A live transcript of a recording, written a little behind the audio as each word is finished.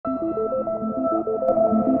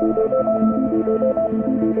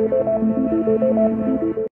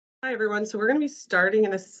Hi, everyone. So we're going to be starting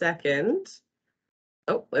in a second.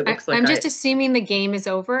 Oh, it looks like I'm just assuming the game is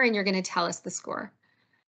over and you're going to tell us the score.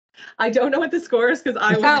 I don't know what the score is because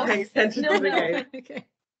I wasn't paying attention to the game. Okay.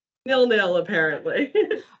 0-0, apparently.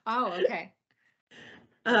 Oh, okay.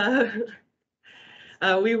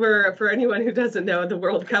 We were, for anyone who doesn't know, the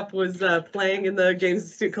World Cup was playing in the Games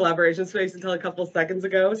Institute collaboration space until a couple seconds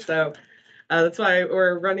ago. So that's why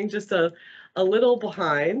we're running just a little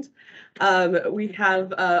behind. We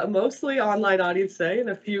have a mostly online audience today and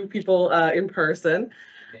a few people in person.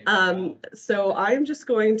 So I'm just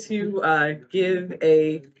going to give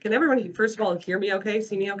a, can everyone first of all hear me okay,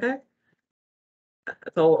 see me okay?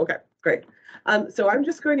 So, okay, great. So I'm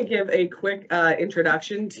just going to give a quick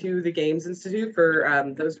introduction to the Games Institute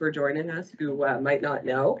for those who are joining us who might not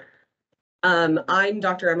know. I'm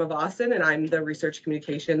Dr. Emma Vossen, and I'm the Research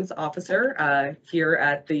Communications Officer here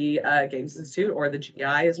at the Games Institute, or the GI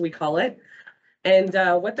as we call it. And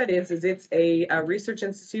what that is it's a research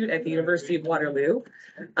institute at the University of Waterloo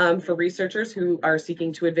for researchers who are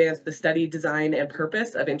seeking to advance the study, design, and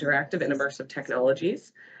purpose of interactive and immersive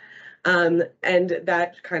technologies. And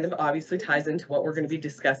that kind of obviously ties into what we're going to be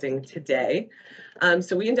discussing today.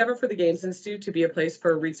 So we endeavor for the Games Institute to be a place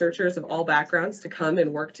for researchers of all backgrounds to come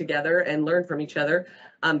and work together and learn from each other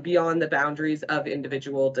beyond the boundaries of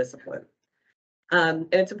individual discipline. And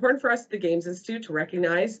it's important for us at the Games Institute to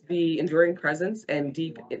recognize the enduring presence and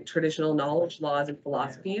deep traditional knowledge, laws, and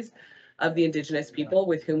philosophies of the Indigenous people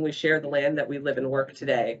with whom we share the land that we live and work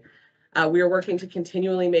today. We are working to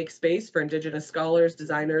continually make space for Indigenous scholars,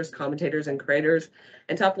 designers, commentators, and creators,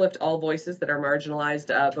 and to uplift all voices that are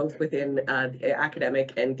marginalized, both within the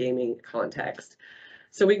academic and gaming context.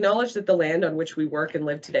 So we acknowledge that the land on which we work and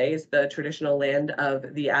live today is the traditional land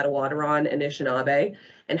of the Attawaddaron, Anishinaabe,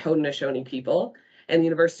 and Haudenosaunee people. And the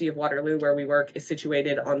University of Waterloo, where we work, is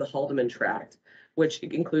situated on the Haldimand Tract, which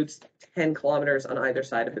includes 10 kilometers on either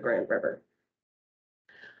side of the Grand River.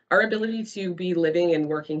 Our ability to be living and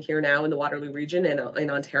working here now in the Waterloo region and in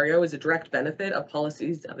Ontario is a direct benefit of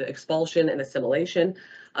policies of expulsion and assimilation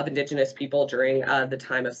of Indigenous people during the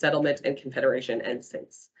time of settlement and Confederation and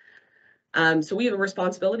since. So we have a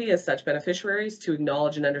responsibility as such beneficiaries to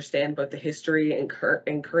acknowledge and understand both the history and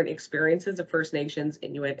current experiences of First Nations,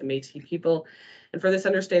 Inuit, and Métis people, and for this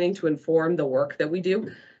understanding to inform the work that we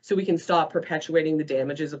do so we can stop perpetuating the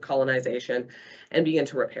damages of colonization and begin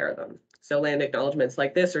to repair them. So land acknowledgements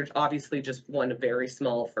like this are obviously just one very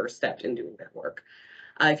small first step in doing that work.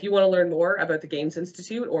 If you want to learn more about the Games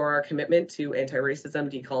Institute or our commitment to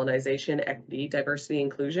anti-racism, decolonization, equity, diversity,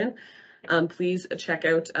 inclusion, please check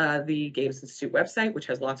out the Games Institute website, which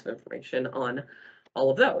has lots of information on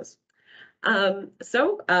all of those.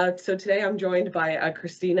 So today I'm joined by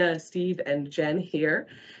Kristina, Steve, and Jen here,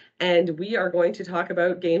 and we are going to talk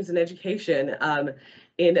about games and education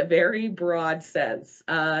in a very broad sense.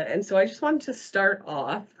 And so I just wanted to start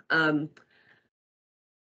off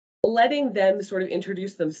letting them sort of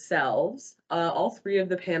introduce themselves. All three of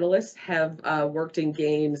the panelists have worked in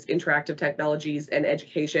games, interactive technologies, and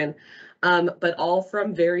education, but all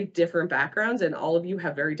from very different backgrounds, and all of you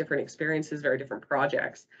have very different experiences, very different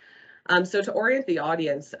projects. So to orient the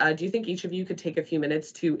audience, do you think each of you could take a few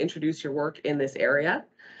minutes to introduce your work in this area?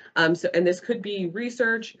 And this could be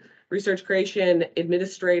research creation,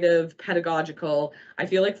 administrative, pedagogical. I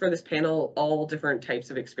feel like for this panel, all different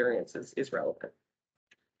types of experiences is relevant.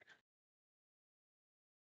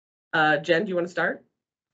 Jen, do you want to start?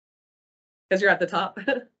 Because you're at the top.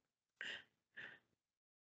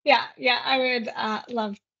 Yeah, I would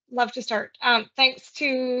love to start. Thanks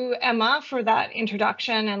to Emma for that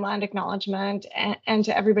introduction and land acknowledgement, and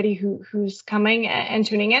to everybody who's coming and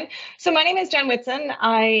tuning in. So my name is Jen Whitson.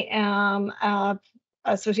 I am an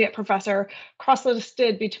associate professor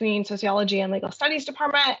cross-listed between Sociology and Legal Studies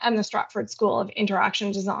Department and the Stratford School of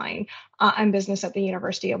Interaction Design and Business at the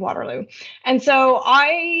University of Waterloo. And so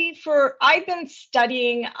I've been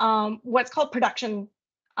studying what's called production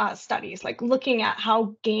studies, like looking at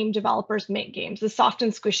how game developers make games, the soft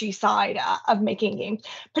and squishy side of making games,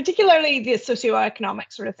 particularly the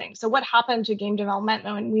socioeconomic sort of thing. So what happened to game development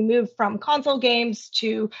when we moved from console games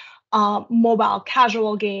to mobile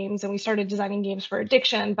casual games, and we started designing games for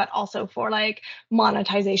addiction, but also for like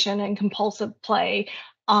monetization and compulsive play,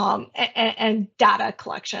 and data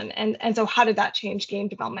collection. And so how did that change game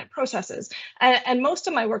development processes? And most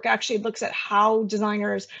of my work actually looks at how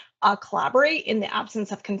designers collaborate in the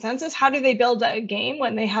absence of consensus. How do they build a game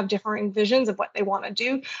when they have differing visions of what they want to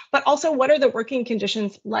do? But also, what are the working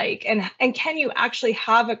conditions like? And can you actually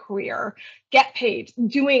have a career, get paid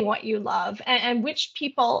doing what you love? And which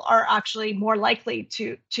people are actually more likely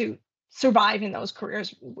to survive in those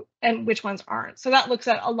careers and which ones aren't. So that looks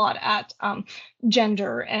at a lot at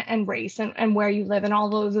gender and race and where you live and all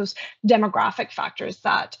those demographic factors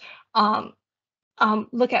that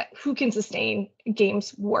look at who can sustain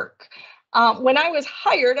games work. When I was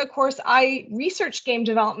hired, of course, I researched game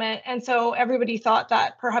development, and so everybody thought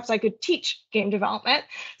that perhaps I could teach game development.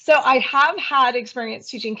 So I have had experience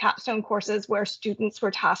teaching capstone courses where students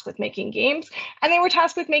were tasked with making games, and they were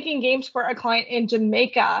tasked with making games for a client in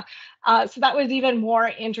Jamaica. So that was even more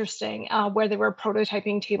interesting, where they were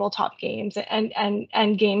prototyping tabletop games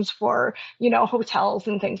and games for, you know, hotels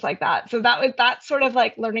and things like that. So that's sort of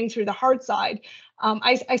like learning through the hard side.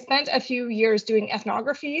 I spent a few years doing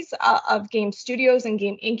ethnographies of game studios and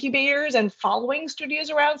game incubators and following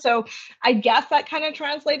studios around. So I guess that kind of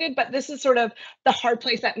translated, but this is sort of the hard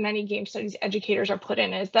place that many game studies educators are put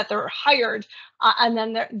in, is that they're hired and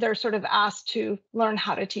then they're sort of asked to learn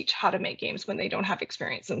how to teach how to make games when they don't have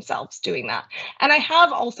experience themselves doing that. And I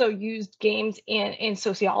have also used games in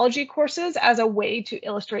sociology courses as a way to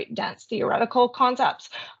illustrate dense theoretical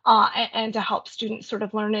concepts and to help students sort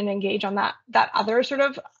of learn and engage on that other sort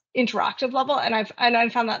of interactive level, and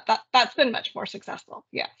I've found that's been much more successful.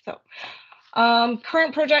 Yeah. So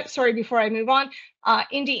current project, sorry, before I move on,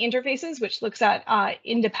 Indie Interfaces, which looks at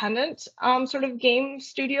independent sort of game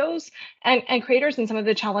studios and creators and some of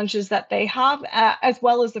the challenges that they have, as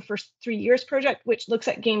well as the First 3 Years project, which looks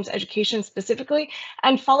at games education specifically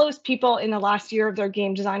and follows people in the last year of their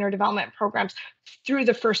game design or development programs through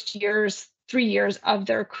the first 3 years of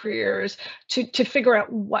their careers to figure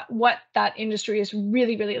out what that industry is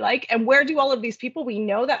really like, and where do all of these people, we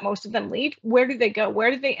know that most of them leave, where do they go,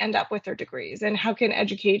 where do they end up with their degrees, and how can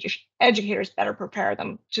educators better prepare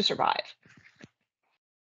them to survive.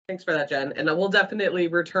 Thanks for that, Jen. And we'll definitely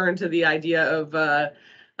return to the idea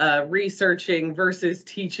of researching versus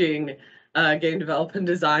teaching game development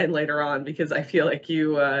design later on, because I feel like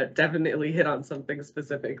you definitely hit on something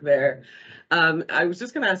specific there. I was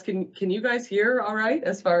just going to ask, can you guys hear all right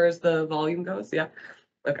as far as the volume goes? Yeah.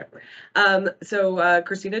 Okay. So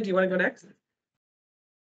Kristina, do you want to go next?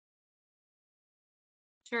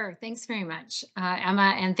 Sure. Thanks very much,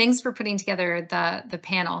 Emma, and thanks for putting together the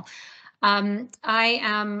panel. I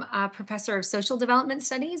am a professor of social development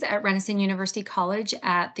studies at Renison University College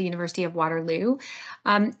at the University of Waterloo.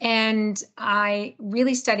 And I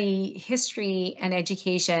really study history and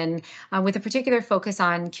education with a particular focus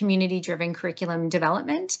on community-driven curriculum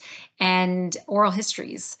development, and oral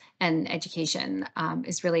histories and education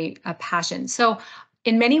is really a passion. So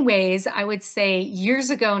in many ways, I would say years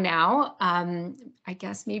ago now, I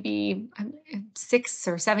guess maybe 6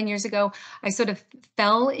 or 7 years ago, I sort of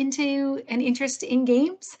fell into an interest in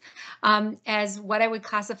games as what I would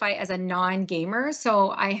classify as a non-gamer.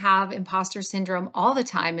 So I have imposter syndrome all the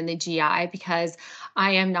time in the GI because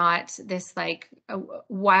I am not this like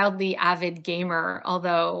wildly avid gamer,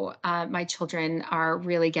 although my children are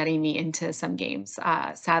really getting me into some games.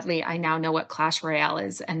 Sadly, I now know what Clash Royale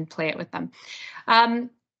is and play it with them.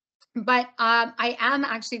 But I am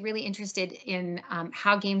actually really interested in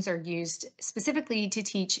how games are used specifically to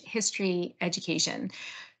teach history education.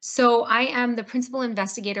 So I am the principal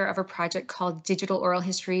investigator of a project called Digital Oral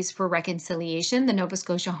Histories for Reconciliation, the Nova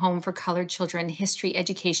Scotia Home for Colored Children History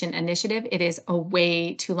Education Initiative. It is a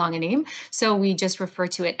way too long a name, so we just refer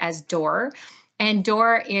to it as DOOR. And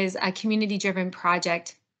DOOR is a community-driven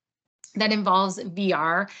project that involves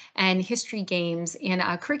VR and history games in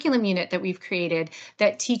a curriculum unit that we've created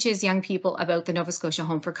that teaches young people about the Nova Scotia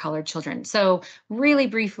Home for Colored Children. So really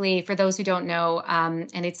briefly, for those who don't know,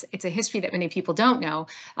 and it's a history that many people don't know,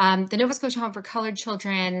 the Nova Scotia Home for Colored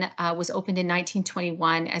Children was opened in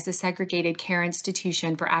 1921 as a segregated care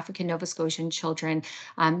institution for African Nova Scotian children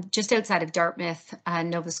just outside of Dartmouth,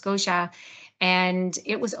 Nova Scotia. And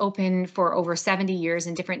it was open for over 70 years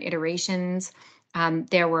in different iterations.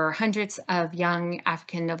 There were hundreds of young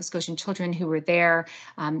African Nova Scotian children who were there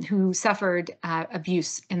who suffered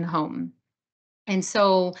abuse in the home. And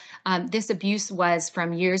so this abuse was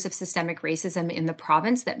from years of systemic racism in the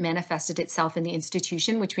province that manifested itself in the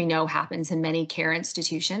institution, which we know happens in many care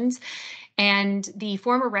institutions. And the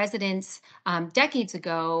former residents decades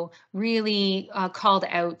ago really called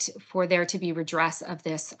out for there to be redress of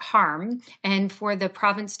this harm and for the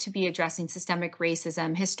province to be addressing systemic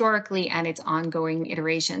racism historically and its ongoing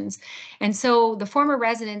iterations. And so the former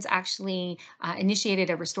residents actually initiated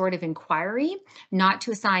a restorative inquiry, not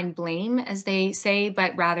to assign blame, as they say,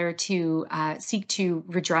 but rather to seek to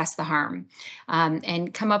redress the harm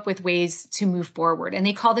and come up with ways to move forward. And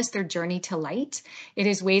they call this their journey to light. It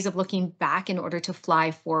is ways of looking back in order to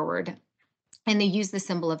fly forward. And they use the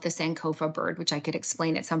symbol of the Sankofa bird, which I could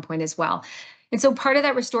explain at some point as well. And so part of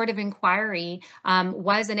that restorative inquiry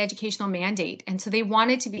was an educational mandate. And so they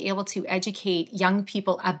wanted to be able to educate young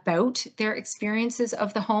people about their experiences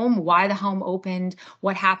of the home, why the home opened,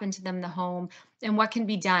 what happened to them in the home, and what can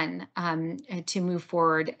be done to move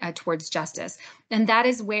forward towards justice. And that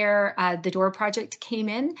is where the DOOR project came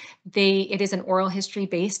in. It is an oral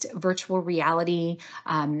history-based virtual reality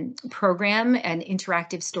program and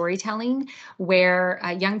interactive storytelling where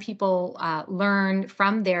young people learn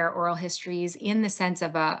from their oral histories in the sense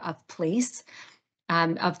of a place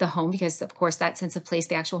of the home, because of course that sense of place,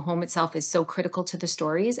 the actual home itself, is so critical to the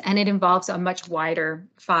stories, and it involves a much wider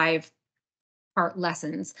 5-part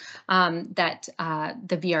lessons that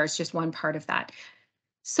the VR is just one part of that.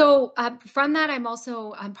 So from that, I'm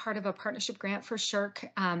also part of a partnership grant for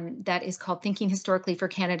SSHRC that is called Thinking Historically for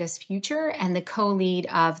Canada's Future, and the co-lead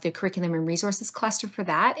of the Curriculum and Resources Cluster for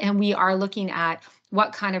that. And we are looking at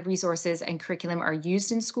what kind of resources and curriculum are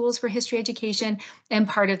used in schools for history education. And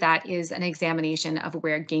part of that is an examination of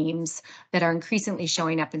where games that are increasingly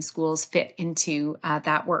showing up in schools fit into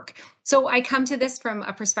that work. So I come to this from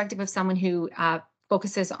a perspective of someone who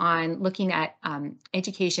focuses on looking at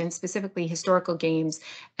education, specifically historical games,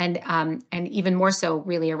 and even more so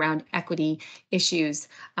really around equity issues.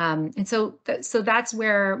 And so that's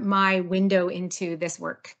where my window into this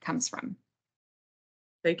work comes from.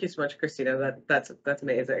 Thank you so much, Kristina. That's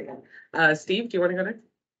amazing. Steve, do you want to go next?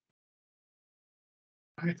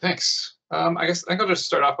 All right, thanks. I think I'll just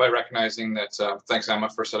start off by recognizing that thanks,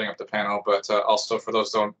 Emma, for setting up the panel, but also for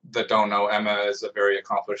those that don't know, Emma is a very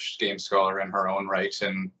accomplished game scholar in her own right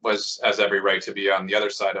and has every right to be on the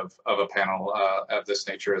other side of a panel of this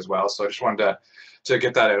nature as well. So I just wanted to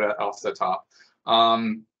get that out off the top.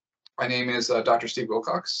 My name is Dr. Steve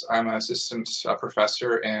Wilcox. I'm an assistant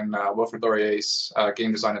professor in Wilfred Laurier's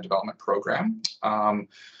Game Design and Development program.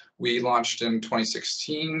 We launched in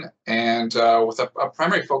 2016 and with a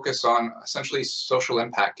primary focus on essentially social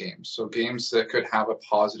impact games. So games that could have a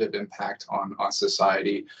positive impact on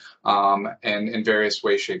society and in various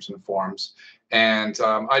ways, shapes, and forms. And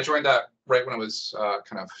I joined that right when it was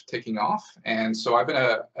kind of taking off. And so I've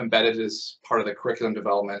been embedded as part of the curriculum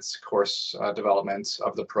developments, course development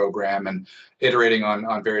of the program, and iterating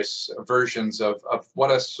on various versions of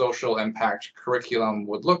what a social impact curriculum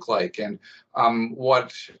would look like, and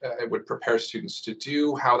what it would prepare students to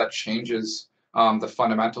do, how that changes the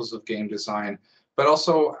fundamentals of game design, but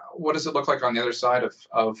also what does it look like on the other side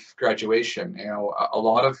of graduation. You know, a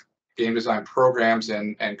lot of game design programs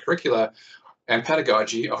and curricula and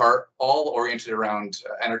pedagogy are all oriented around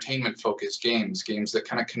entertainment-focused games that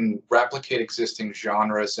kind of can replicate existing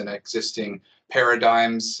genres and existing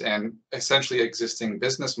paradigms and essentially existing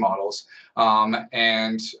business models.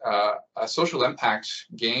 And a social impact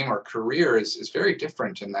game or career is very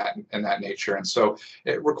different in that nature. And so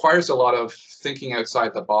it requires a lot of thinking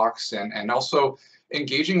outside the box and also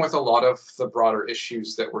engaging with a lot of the broader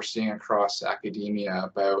issues that we're seeing across academia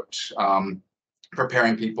about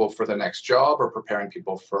preparing people for the next job or preparing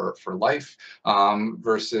people for life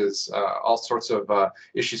versus all sorts of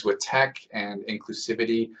issues with tech and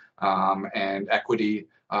inclusivity and equity.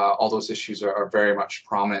 All those issues are very much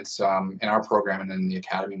prominent in our program and in the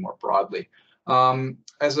academy more broadly.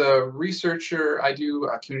 As a researcher, I do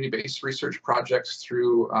community-based research projects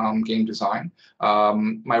through game design.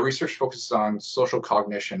 My research focuses on social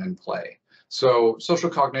cognition and play. So social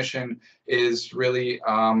cognition is really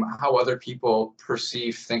how other people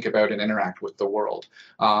perceive, think about, and interact with the world.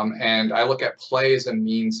 And I look at play as a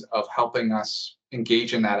means of helping us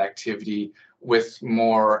engage in that activity with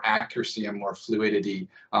more accuracy and more fluidity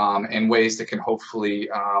in ways that can hopefully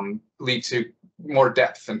lead to more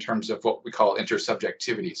depth in terms of what we call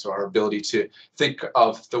intersubjectivity. So our ability to think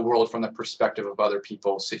of the world from the perspective of other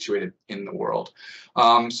people situated in the world.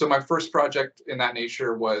 So my first project in that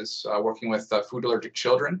nature was working with food allergic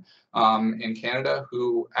children in Canada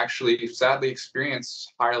who actually sadly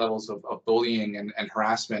experience higher levels of bullying and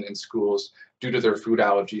harassment in schools due to their food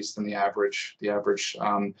allergies than the average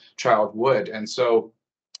child would. And so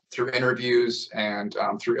through interviews and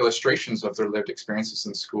through illustrations of their lived experiences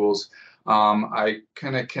in schools, I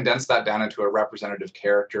kind of condensed that down into a representative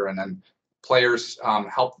character, and then players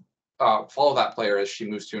help follow that player as she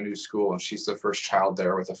moves to a new school, and she's the first child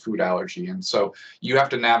there with a food allergy. And so you have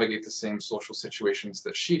to navigate the same social situations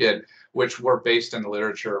that she did, which were based in the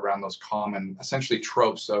literature around those common, essentially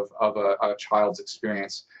tropes of a child's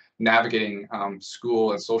experience navigating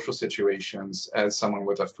school and social situations as someone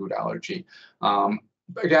with a food allergy.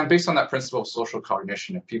 Again, based on that principle of social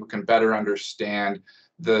cognition, if people can better understand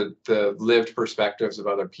the lived perspectives of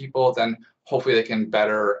other people, then hopefully they can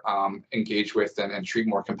better engage with and treat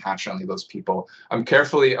more compassionately those people. I'm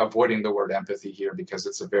carefully avoiding the word empathy here because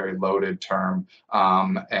it's a very loaded term,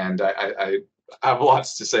 and I have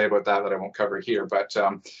lots to say about that I won't cover here. But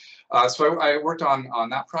so I worked on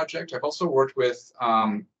that project. I've also worked with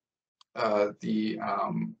the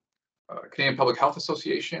Canadian Public Health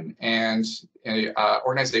Association and an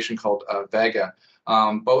organization called VEGA,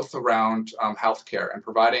 both around healthcare and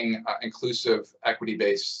providing inclusive,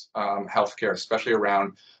 equity-based healthcare, especially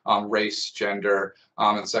around race, gender,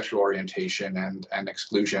 and sexual orientation and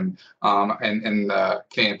exclusion in the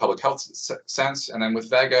Canadian public health sense. And then with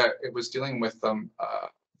VEGA, it was dealing with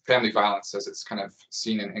family violence as it's kind of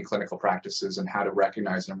seen in clinical practices and how to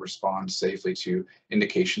recognize and respond safely to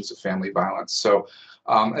indications of family violence. So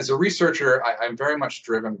as a researcher, I'm very much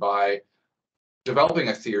driven by developing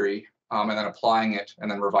a theory and then applying it and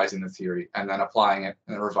then revising the theory and then applying it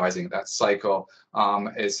and then revising it. That cycle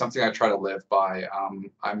is something I try to live by.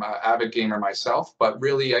 I'm an avid gamer myself, but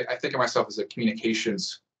really I think of myself as a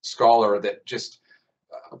communications scholar that just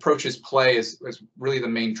approaches play as really the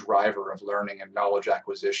main driver of learning and knowledge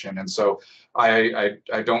acquisition. And so I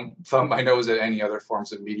don't thumb my nose at any other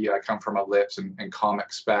forms of media. I come from a lit and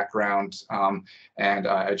comics background, and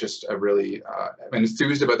I just really am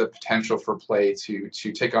enthused about the potential for play to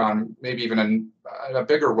take on maybe even a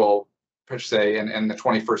bigger role, per se, in the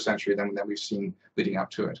 21st century than we've seen leading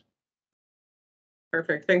up to it.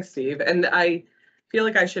 Perfect. Thanks, Steve. And I feel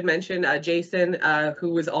like I should mention Jason,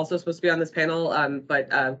 who was also supposed to be on this panel, but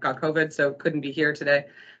got COVID, so couldn't be here today,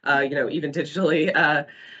 even digitally.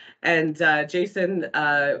 And Jason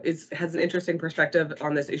has an interesting perspective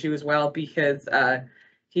on this issue as well, because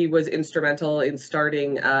he was instrumental in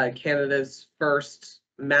starting Canada's first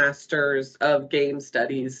Masters of Game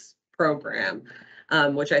Studies program,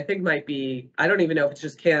 which I think might be, I don't even know if it's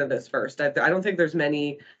just Canada's first. I don't think there's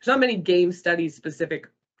not many game studies specific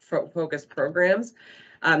focused programs.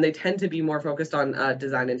 They tend to be more focused on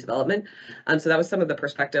design and development. So that was some of the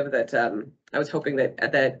perspective that I was hoping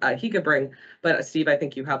that he could bring. But Steve, I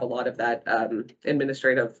think you have a lot of that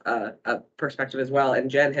administrative perspective as well.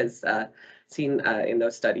 And Jen has seen in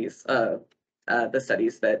those studies, the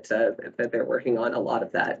studies that they're working on, a lot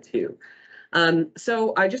of that too.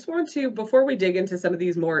 So I just want to, before we dig into some of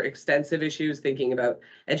these more extensive issues, thinking about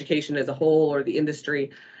education as a whole or the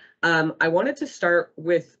industry, I wanted to start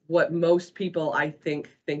with what most people, I think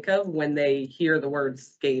of when they hear the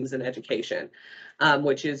words games and education,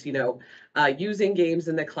 which is, using games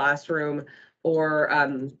in the classroom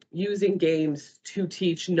or using games to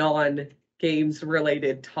teach non-games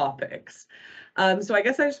related topics. So I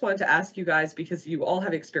guess I just wanted to ask you guys, because you all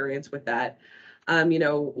have experience with that,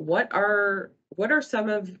 what are some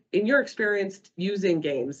of, in your experience using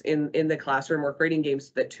games in the classroom or creating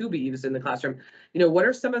games to be used in the classroom, what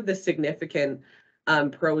are some of the significant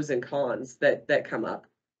pros and cons that come up?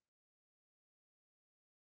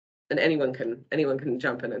 And anyone can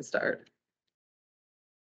jump in and start.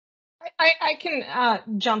 I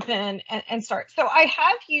can jump in and start. So I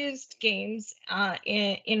have used games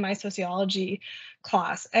in my sociology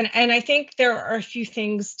class, and I think there are a few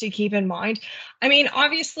things to keep in mind. I mean,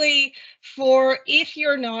 obviously, if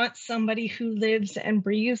you're not somebody who lives and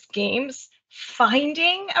breathes games,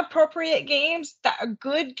 finding appropriate games that are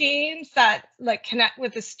good games that connect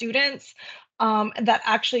with the students, that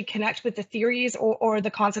actually connect with the theories or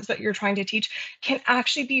the concepts that you're trying to teach can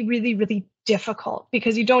actually be really, really difficult,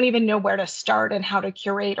 because you don't even know where to start and how to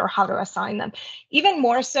curate or how to assign them. Even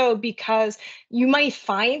more so because you might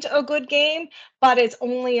find a good game, but it's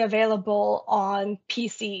only available on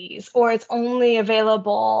PCs or it's only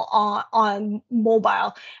available on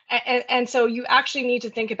mobile. And so you actually need to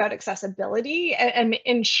think about accessibility and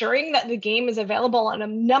ensuring that the game is available on a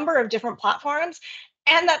number of different platforms,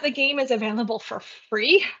 and that the game is available for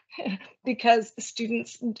free, because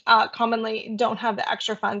students commonly don't have the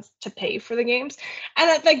extra funds to pay for the games, and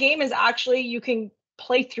that the game is actually, you can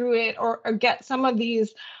play through it or get some of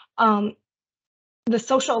these the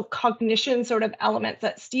social cognition sort of elements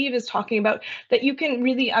that Steve is talking about, that you can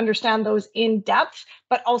really understand those in depth,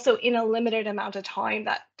 but also in a limited amount of time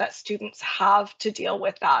that students have to deal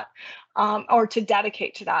with that, or to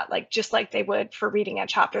dedicate to that, just like they would for reading a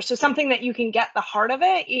chapter. So something that you can get the heart of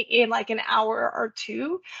it in like an hour or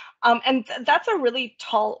two. And that's a really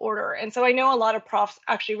tall order. And so I know a lot of profs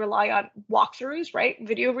actually rely on walkthroughs, right?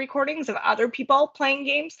 Video recordings of other people playing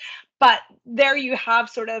games. But there you have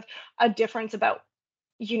sort of a difference about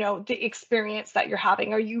you know, the experience that you're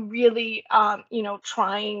having? Are you really, you know,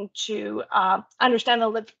 trying to understand the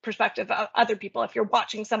lived perspective of other people if you're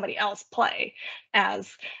watching somebody else play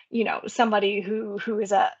as, you know, somebody who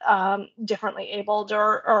is a differently abled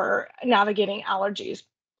or navigating allergies?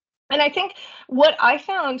 And I think what I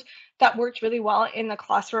found that worked really well in the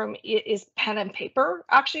classroom is pen and paper,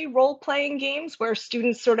 actually role-playing games where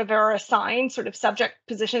students sort of are assigned sort of subject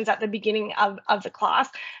positions at the beginning of the class,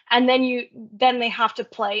 and then they have to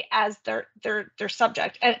play as their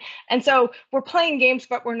subject. And so we're playing games,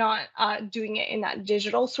 but we're not doing it in that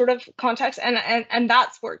digital sort of context. And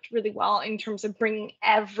that's worked really well in terms of bringing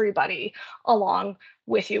everybody along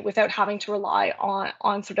with you without having to rely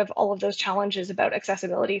on sort of all of those challenges about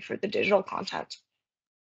accessibility for the digital content.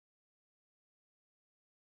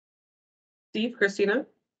 Steve, Kristina?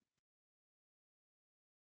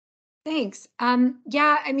 Thanks.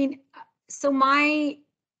 Yeah, I mean, so my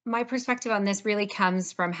perspective on this really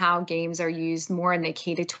comes from how games are used more in the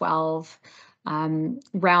K-12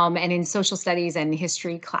 realm and in social studies and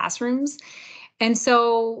history classrooms. And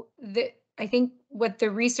so I think what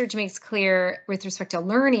the research makes clear with respect to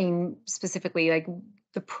learning, specifically like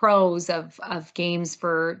the pros of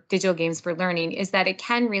digital games for learning, is that it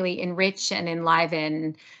can really enrich and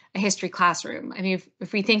enliven a history classroom. I mean,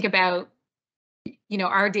 if we think about, you know,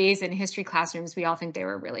 our days in history classrooms, we all think they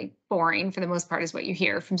were really boring for the most part, is what you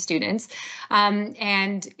hear from students.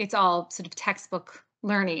 And it's all sort of textbook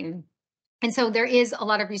learning. And so there is a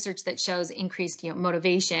lot of research that shows increased, you know,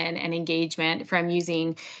 motivation and engagement from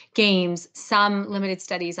using games, some limited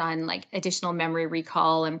studies on like additional memory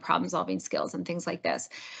recall and problem solving skills and things like this.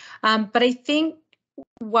 But I think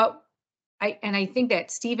I think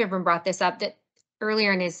that Steve even brought this up, that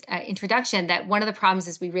earlier in his introduction, that one of the problems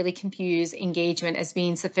is we really confuse engagement as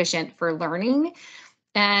being sufficient for learning.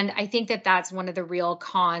 And I think that that's one of the real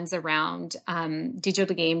cons around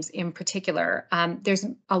digital games in particular. There's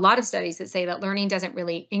a lot of studies that say that learning doesn't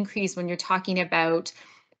really increase when you're talking about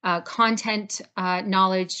content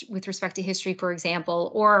knowledge with respect to history, for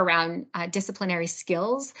example, or around disciplinary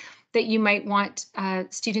skills that you might want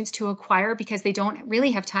students to acquire, because they don't really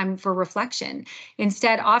have time for reflection.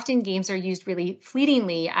 Instead, often games are used really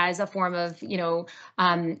fleetingly as a form of, you know,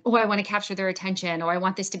 oh, I want to capture their attention, or I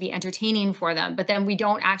want this to be entertaining for them. But then we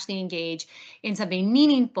don't actually engage in something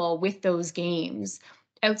meaningful with those games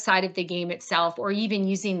outside of the game itself, or even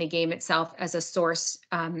using the game itself as a source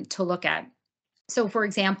to look at. So, for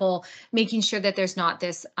example, making sure that there's not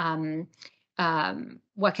this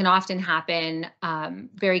what can often happen,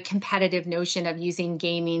 very competitive notion of using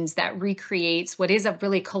gamings that recreates what is a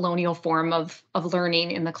really colonial form of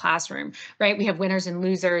learning in the classroom, right? We have winners and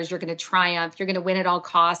losers. You're going to triumph. You're going to win at all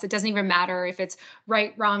costs. It doesn't even matter if it's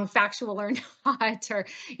right, wrong, factual or not. Or,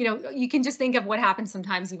 you know, you can just think of what happens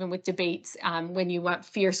sometimes even with debates when you want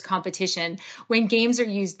fierce competition. When games are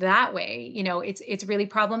used that way, you know, it's really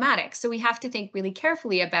problematic. So we have to think really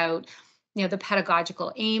carefully about, you know, the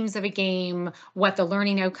pedagogical aims of a game, what the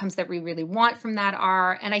learning outcomes that we really want from that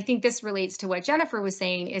are. And I think this relates to what Jennifer was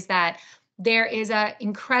saying, is that there is an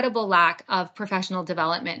incredible lack of professional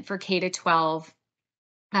development for K-12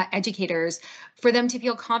 educators, for them to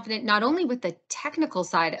feel confident not only with the technical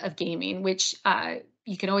side of gaming, which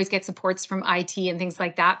you can always get supports from IT and things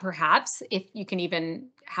like that, perhaps, if you can even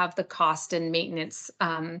have the cost and maintenance,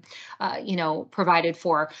 you know, provided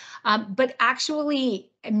for, but actually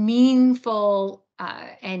meaningful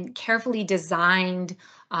and carefully designed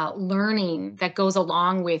learning that goes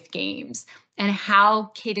along with games, and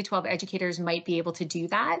how K-12 educators might be able to do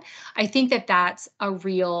that. I think that that's a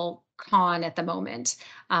real con at the moment.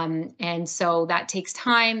 And so that takes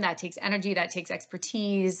time, that takes energy, that takes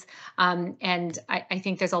expertise. And I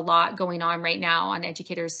think there's a lot going on right now on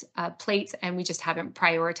educators' plates, and we just haven't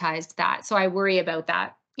prioritized that. So I worry about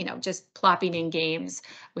that, you know, just plopping in games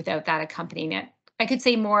without that accompanying it. I could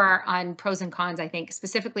say more on pros and cons, I think,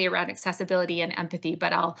 specifically around accessibility and empathy,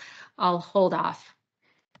 but I'll hold off.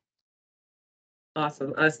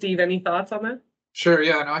 Awesome. Steve, any thoughts on that? Sure,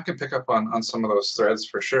 yeah, no, I can pick up on some of those threads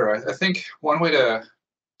for sure. I think one way to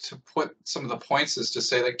put some of the points is to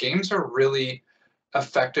say that games are really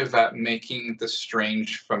effective at making the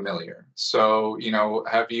strange familiar. So, you know,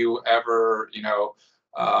 have you ever, you know,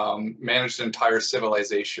 managed an entire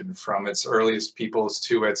civilization from its earliest peoples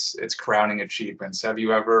to its crowning achievements? Have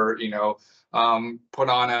you ever, you know, put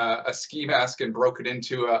on a ski mask and broken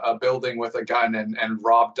into a building with a gun and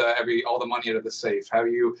robbed all the money out of the safe? Have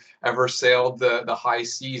you ever sailed the high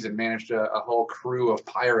seas and managed a whole crew of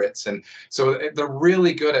pirates? And so they're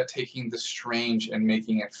really good at taking the strange and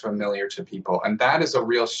making it familiar to people, and that is a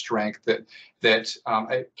real strength that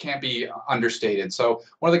it can't be understated. So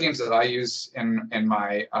one of the games that I use in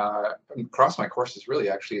my across my courses really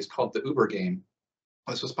actually is called the Uber game.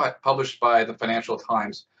 This was published by the Financial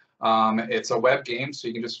Times. It's a web game, so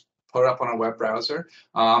you can just put it up on a web browser.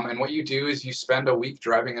 And what you do is you spend a week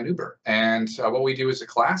driving an Uber. And what we do as a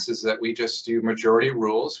class is that we just do majority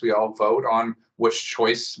rules. We all vote on which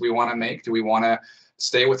choice we want to make. Do we want to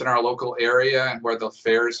stay within our local area and where the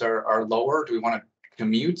fares are lower? Do we want to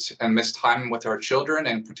commute and miss time with our children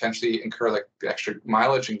and potentially incur like extra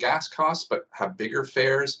mileage and gas costs, but have bigger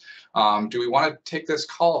fares? Do we want to take this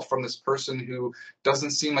call from this person who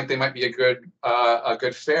doesn't seem like they might be a good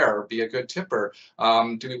fare or be a good tipper?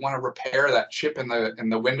 Do we want to repair that chip in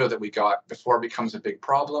the window that we got before it becomes a big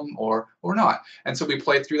problem, or not? And so we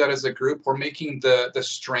play through that as a group. We're making the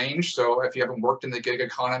strange. So if you haven't worked in the gig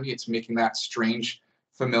economy, it's making that strange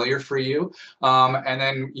familiar for you. And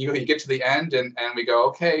then you get to the end and we go,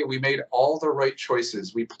 okay, we made all the right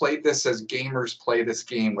choices. We played this as gamers play this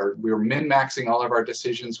game, where we were min-maxing all of our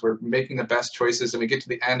decisions. We're making the best choices, and we get to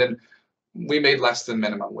the end and we made less than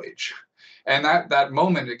minimum wage. And that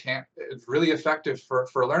moment, it's really effective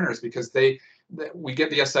for learners, because we get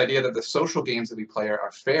this idea that the social games that we play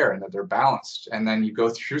are fair and that they're balanced. And then you go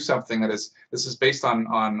through something this is based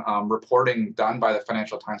on reporting done by the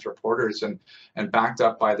Financial Times reporters and backed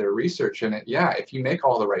up by their research. And if you make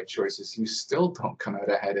all the right choices, you still don't come out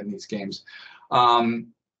ahead in these games.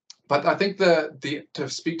 But I think to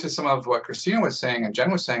speak to some of what Kristina was saying and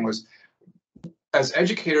Jen was saying was, as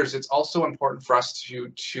educators, it's also important for us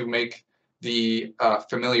to make the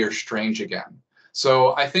familiar strange again.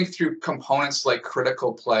 So I think through components like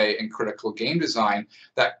critical play and critical game design,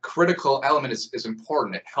 that critical element is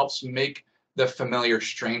important. It helps make the familiar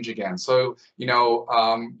strange again. So,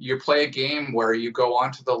 you play a game where you go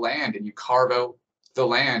onto the land and you carve out the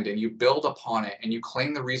land and you build upon it and you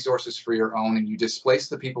claim the resources for your own and you displace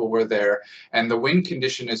the people who are there. And the win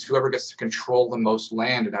condition is whoever gets to control the most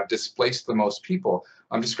land and have displaced the most people.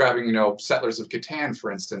 I'm describing, Settlers of Catan,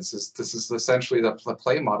 for instance. This is essentially the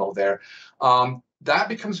play model there. That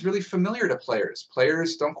becomes really familiar to players.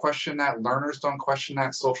 Players don't question that. Learners don't question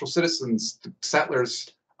that. Social citizens,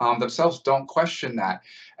 settlers themselves don't question that.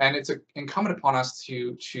 And it's incumbent upon us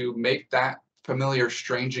to make that familiar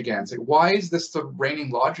strange again. It's like, why is this the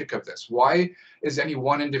reigning logic of this? Why is any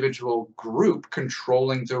one individual group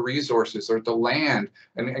controlling the resources or the land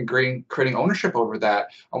and creating ownership over that?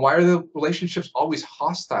 And why are the relationships always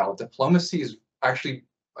hostile? Diplomacy is actually,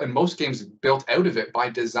 in most games, built out of it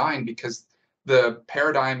by design, because the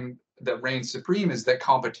paradigm that reigns supreme is that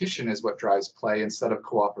competition is what drives play instead of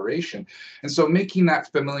cooperation. And so making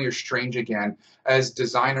that familiar strange again as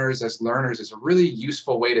designers, as learners, is a really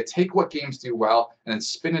useful way to take what games do well and then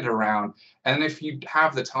spin it around. And if you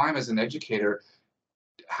have the time as an educator,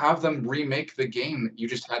 have them remake the game that you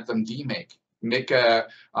just had them demake.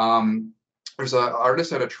 There's an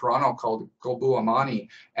artist out of Toronto called Golbu Amani,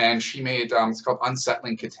 and she made, it's called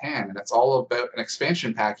Unsettling Catan, and it's all about an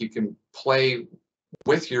expansion pack you can play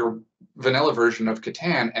with your vanilla version of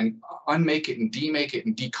Catan and unmake it and demake it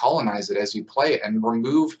and decolonize it as you play it, and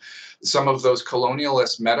remove some of those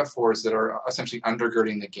colonialist metaphors that are essentially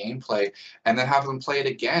undergirding the gameplay, and then have them play it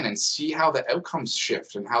again and see how the outcomes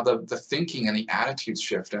shift and how the thinking and the attitudes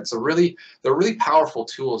shift. And they're really powerful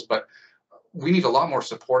tools, but we need a lot more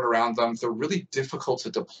support around them. They're really difficult to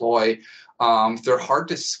deploy. They're hard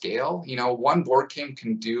to scale. One board game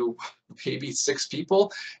can do maybe 6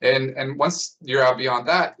 people. And once you're out beyond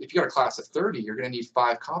that, if you got a class of 30, you're going to need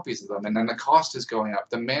 5 copies of them. And then the cost is going up.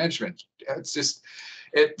 The management,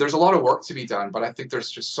 there's a lot of work to be done, but I think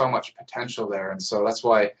there's just so much potential there. And so that's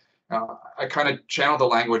why I kind of channeled the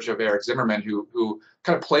language of Eric Zimmerman, who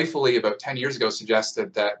kind of playfully about 10 years ago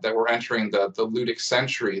suggested that we're entering the ludic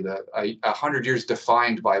century, 100 years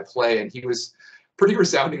defined by play. And he was pretty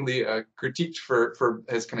resoundingly critiqued for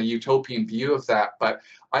his kind of utopian view of that. But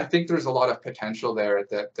I think there's a lot of potential there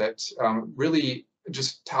that really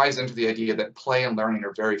just ties into the idea that play and learning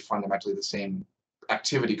are very fundamentally the same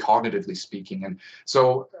activity, cognitively speaking. And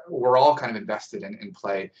so we're all kind of invested in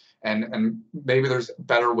play, and maybe there's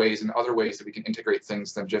better ways and other ways that we can integrate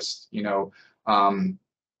things than just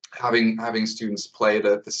having students play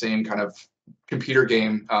the same kind of computer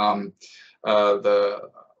game, the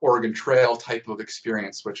Oregon Trail type of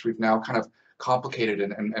experience, which we've now kind of complicated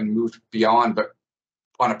and moved beyond. But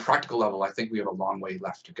on a practical level, I think we have a long way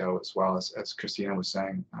left to go as well, as Kristina was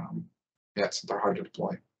saying. Yeah, they're hard to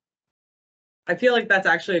deploy. I feel like that's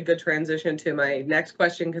actually a good transition to my next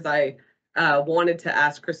question, because I wanted to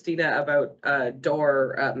ask Kristina about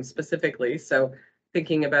DOOR specifically. So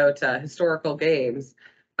thinking about historical games.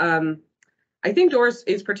 I think DOOR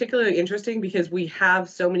is particularly interesting because we have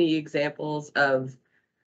so many examples of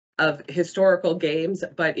historical games,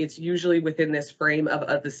 but it's usually within this frame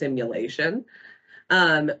of the simulation.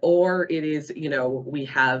 Or it is, you know, we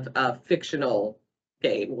have a fictional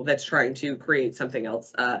game that's trying to create something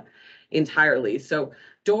else entirely. So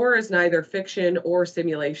DOOR is neither fiction or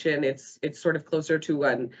simulation. It's sort of closer to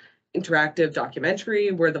an interactive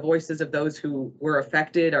documentary where the voices of those who were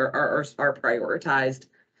affected are prioritized.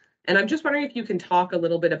 And I'm just wondering if you can talk a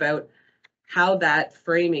little bit about how that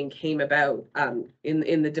framing came about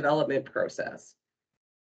in the development process.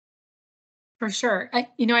 For sure.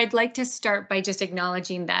 I'd like to start by just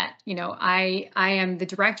acknowledging that, I am the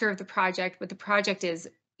director of the project, but the project is,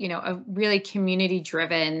 a really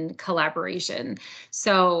community-driven collaboration.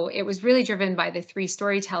 So it was really driven by the three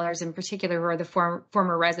storytellers in particular, who are the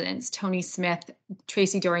former residents, Tony Smith,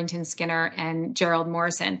 Tracy Dorrington Skinner, and Gerald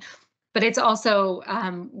Morrison. But it's also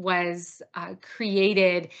was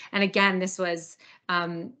created, and again, this was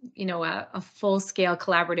a full-scale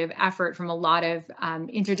collaborative effort from a lot of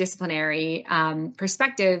interdisciplinary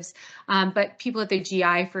perspectives. But people at the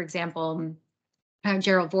GI, for example,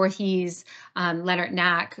 Gerald Voorhees, Leonard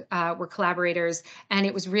Knack were collaborators, and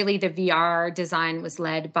it was really the VR design was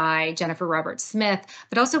led by Jennifer Roberts Smith.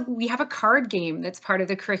 But also we have a card game that's part of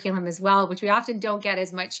the curriculum as well, which we often don't get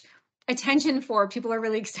as much attention for. People are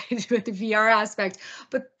really excited about the VR aspect,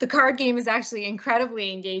 but the card game is actually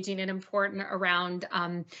incredibly engaging and important around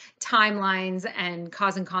timelines and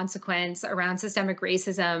cause and consequence, around systemic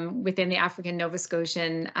racism within the African Nova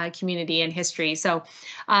Scotian community and history. So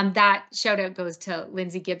that shout out goes to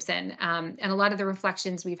Lindsay Gibson. And a lot of the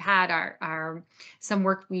reflections we've had are some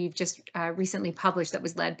work we've just recently published that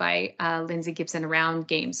was led by Lindsay Gibson around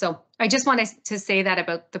games. So I just wanted to say that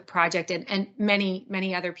about the project and many,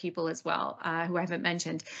 many other people as well who I haven't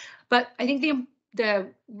mentioned. But I think the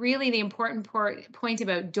really important point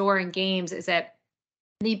about DOOR and games is that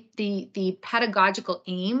the pedagogical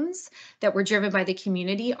aims that were driven by the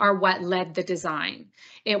community are what led the design.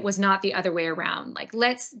 It was not the other way around. Like,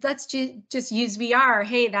 let's just use VR.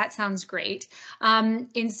 Hey, that sounds great.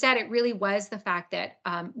 Instead, it really was the fact that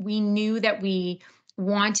we knew that we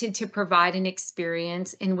wanted to provide an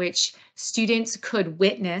experience in which students could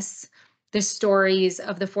witness the stories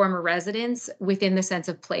of the former residents within the sense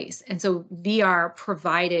of place. And so VR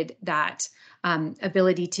provided that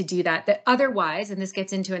ability to do that, that otherwise, and this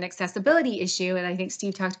gets into an accessibility issue, and I think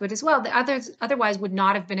Steve talked about as well, that otherwise would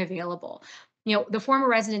not have been available. The former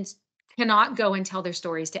residents cannot go and tell their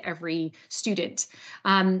stories to every student.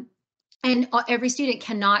 And every student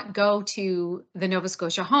cannot go to the Nova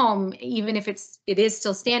Scotia home, even if it is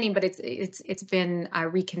still standing, but it's been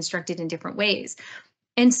reconstructed in different ways.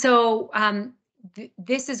 And so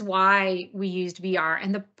this is why we used VR.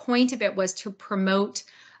 And the point of it was to promote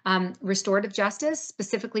restorative justice,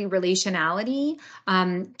 specifically relationality,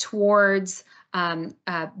 towards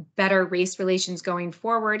better race relations going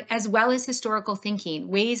forward, as well as historical thinking,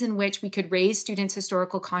 ways in which we could raise students'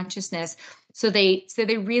 historical consciousness so they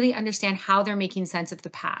really understand how they're making sense of the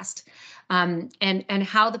past, and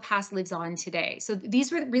how the past lives on today. So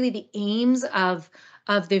these were really the aims of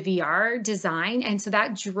the VR design, and so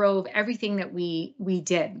that drove everything that we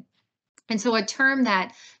did. And so a term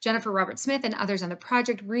that Jennifer Roberts Smith and others on the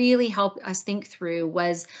project really helped us think through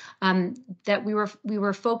was that we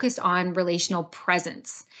were focused on relational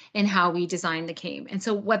presence in how we designed the game. And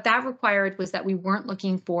so what that required was that we weren't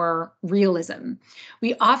looking for realism.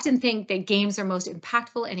 We often think that games are most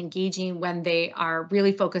impactful and engaging when they are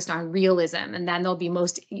really focused on realism, and then they'll be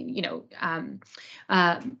most,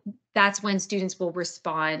 that's when students will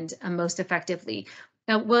respond most effectively.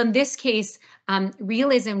 Well, in this case,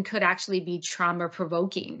 realism could actually be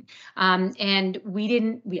trauma-provoking, and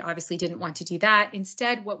we obviously didn't want to do that.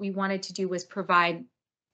 Instead, what we wanted to do was provide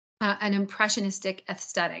an impressionistic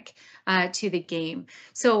aesthetic to the game.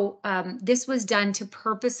 So this was done to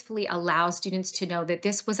purposefully allow students to know that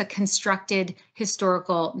this was a constructed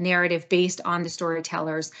historical narrative based on the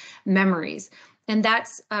storyteller's memories. And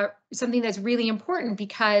that's something that's really important,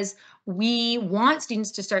 because we want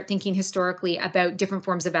students to start thinking historically about different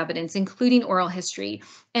forms of evidence, including oral history.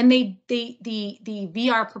 And the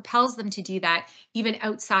VR propels them to do that even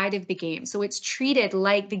outside of the game. So it's treated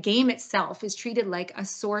like the game itself is treated like a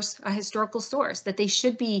source, a historical source that they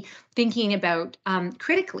should be thinking about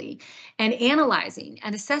critically and analyzing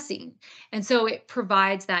and assessing. And so it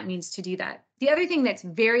provides that means to do that. The other thing that's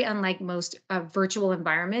very unlike most virtual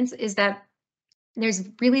environments is that there's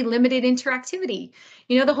really limited interactivity.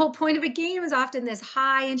 You know, the whole point of a game is often this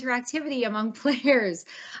high interactivity among players.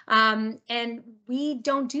 And we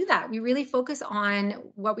don't do that. We really focus on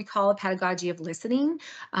what we call a pedagogy of listening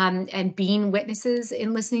and being witnesses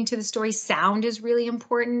in listening to the story. Sound is really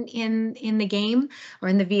important in the game or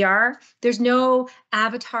in the VR. There's no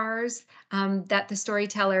avatars that the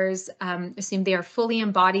storytellers assume they are fully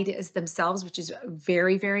embodied as themselves, which is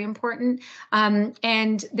very, very important.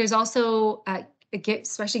 And there's also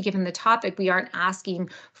especially given the topic, we aren't asking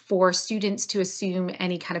for students to assume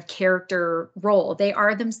any kind of character role. They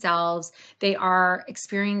are themselves. They are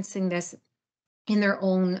experiencing this in their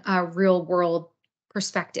own real world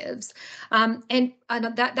perspectives. And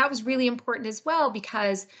that was really important as well,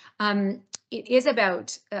 because it is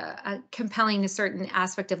about compelling a certain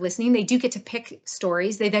aspect of listening. They do get to pick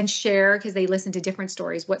stories. They then share, because they listen to different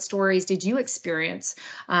stories. What stories did you experience?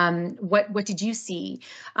 What did you see?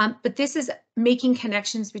 But this is making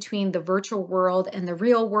connections between the virtual world and the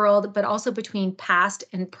real world, but also between past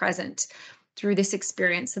and present through this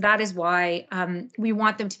experience. So that is why we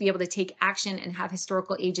want them to be able to take action and have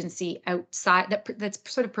historical agency outside, that's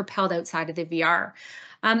sort of propelled outside of the VR.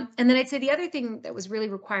 And then I'd say the other thing that was really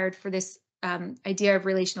required for this idea of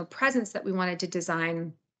relational presence that we wanted to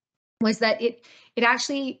design was that it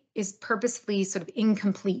actually is purposefully sort of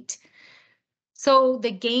incomplete. So the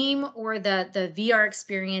game or the VR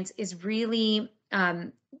experience is really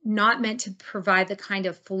not meant to provide the kind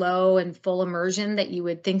of flow and full immersion that you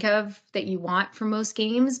would think of that you want from most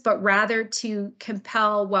games, but rather to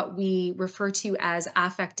compel what we refer to as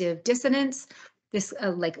affective dissonance, this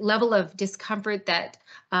like level of discomfort that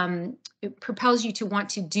it propels you to want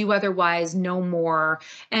to do otherwise, know more.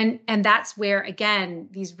 And that's where, again,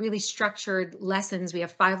 these really structured lessons, we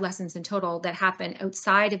have 5 lessons in total that happen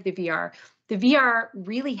outside of the VR. The VR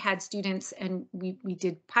really had students, and we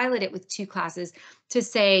did pilot it with 2 classes, to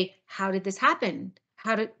say, how did this happen?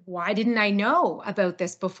 Why didn't I know about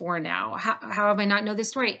this before now? How have I not know this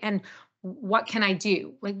story? And what can I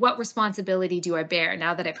do? Like, what responsibility do I bear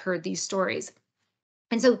now that I've heard these stories?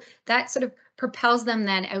 And so that sort of propels them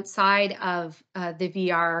then outside of the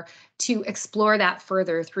VR to explore that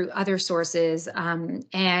further through other sources.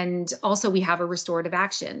 And also we have a restorative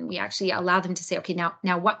action. We actually allow them to say, okay,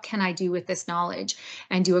 now what can I do with this knowledge,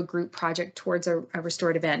 and do a group project towards a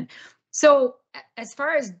restorative end. So as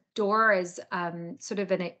far as DOOR as sort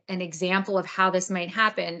of an example of how this might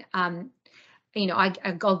happen, you know,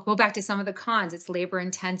 I'll go back to some of the cons. It's labor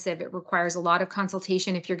intensive. It requires a lot of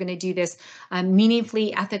consultation if you're going to do this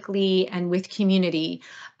meaningfully, ethically, and with community.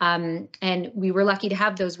 And we were lucky to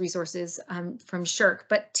have those resources from SSHRC.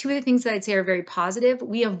 But 2 of the things that I'd say are very positive: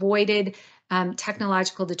 we avoided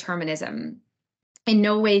technological determinism. In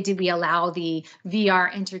no way did we allow the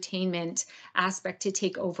VR entertainment aspect to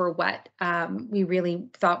take over what we really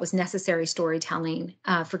thought was necessary storytelling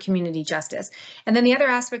for community justice. And then the other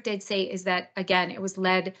aspect I'd say is that, again, it was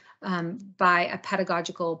led by a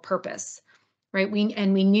pedagogical purpose, right? We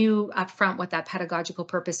knew upfront what that pedagogical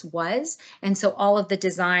purpose was. And so all of the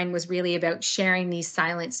design was really about sharing these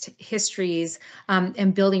silenced histories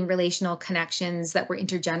and building relational connections that were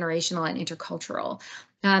intergenerational and intercultural.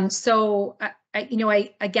 So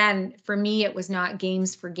again, for me, it was not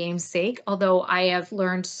games for game's sake, although I have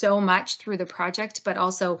learned so much through the project, but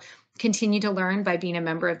also continue to learn by being a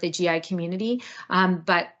member of the GI community,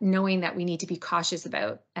 but knowing that we need to be cautious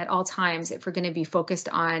about at all times if we're going to be focused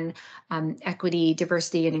on equity,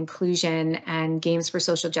 diversity, and inclusion, and games for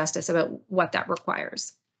social justice, about what that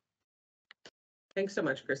requires. Thanks so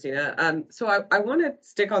much, Kristina. So I want to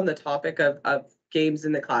stick on the topic of games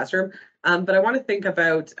in the classroom, but I want to think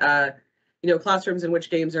about classrooms in which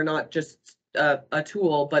games are not just a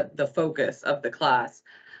tool, but the focus of the class.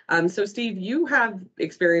 So Steve, you have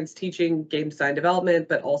experience teaching game design development,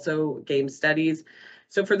 but also game studies.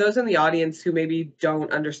 So for those in the audience who maybe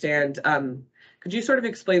don't understand, could you sort of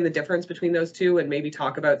explain the difference between those 2, and maybe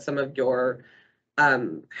talk about some of your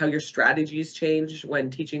how your strategies change when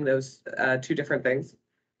teaching those 2 different things?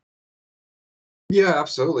 Yeah,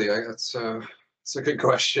 absolutely. It's a good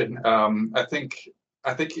question. I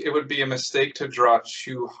think it would be a mistake to draw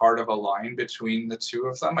too hard of a line between the 2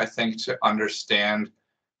 of them. I think to understand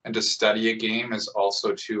And to study a game is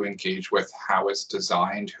also to engage with how it's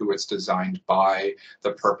designed, who it's designed by,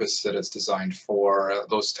 the purpose that it's designed for,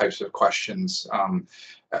 those types of questions.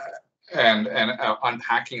 And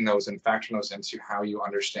unpacking those and factoring those into how you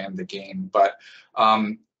understand the game. But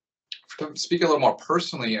to speak a little more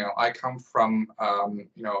personally, I come from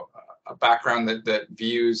a background that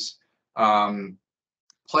views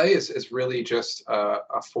play is really just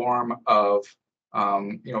a form of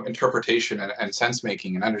interpretation and sense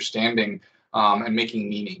making and understanding and making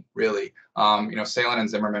meaning, really. Salin and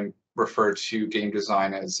Zimmerman refer to game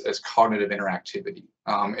design as cognitive interactivity.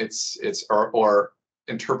 Or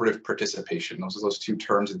interpretive participation. Those are those two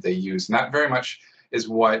terms that they use, and that very much is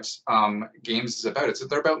what games is about.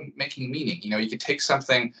 They're about making meaning. You could take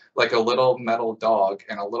something like a little metal dog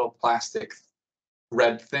and a little plastic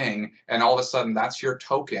red thing, and all of a sudden that's your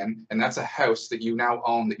token, and that's a house that you now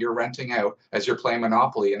own that you're renting out as you're playing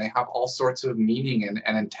Monopoly, and they have all sorts of meaning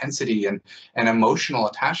and intensity and emotional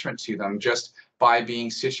attachment to them just by being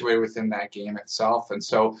situated within that game itself. And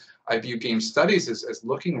so I view game studies as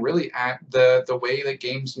looking really at the way that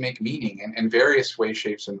games make meaning in various ways,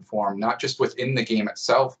 shapes, and form, not just within the game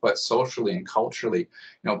itself, but socially and culturally.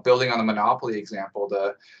 Building on the Monopoly example,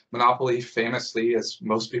 the Monopoly famously, as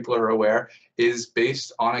most people are aware, is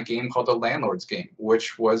based on a game called the Landlord's Game,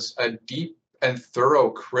 which was a deep and thorough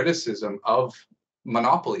criticism of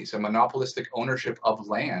monopolies and monopolistic ownership of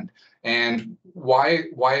land, and why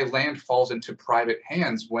land falls into private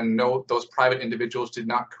hands when those private individuals did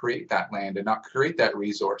not create that land and not create that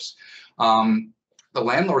resource. The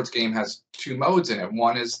Landlord's Game has two modes in it.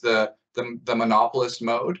 One is the monopolist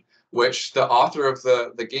mode, which the author of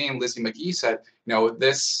the game, Lizzie McGee, said,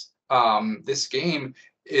 this game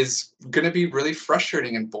is going to be really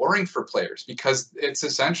frustrating and boring for players because it's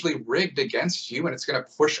essentially rigged against you, and it's going to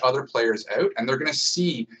push other players out, and they're going to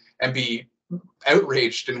see and be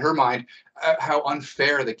outraged in her mind at how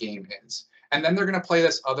unfair the game is. And then they're going to play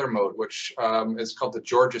this other mode, which is called the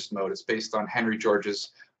Georgist mode. It's based on Henry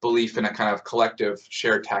George's belief in a kind of collective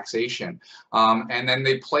shared taxation. And then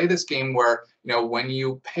they play this game where, when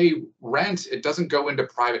you pay rent, it doesn't go into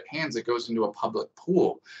private hands, it goes into a public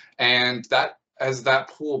pool. And as that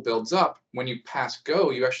pool builds up, when you pass go,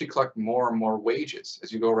 you actually collect more and more wages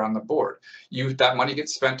as you go around the board. That money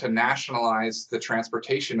gets spent to nationalize the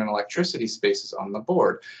transportation and electricity spaces on the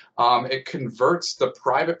board. It converts the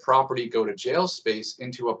private property go to jail space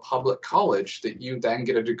into a public college that you then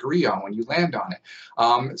get a degree on when you land on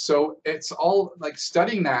it. So it's all like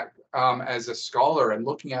studying that as a scholar and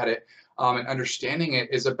looking at it and understanding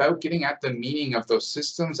it is about getting at the meaning of those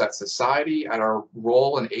systems, at society, at our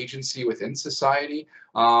role and agency within society,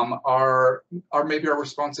 our maybe our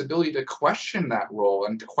responsibility to question that role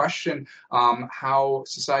and to question how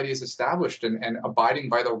society is established and abiding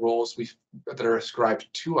by the roles that are ascribed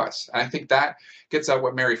to us. And I think that gets at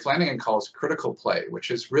what Mary Flanagan calls critical play,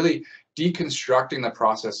 which is really deconstructing the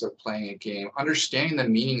process of playing a game, understanding the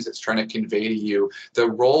meanings it's trying to convey to you, the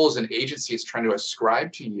roles and agency it's trying to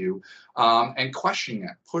ascribe to you, and questioning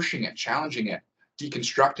it, pushing it, challenging it,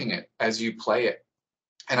 deconstructing it as you play it.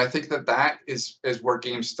 And I think that is where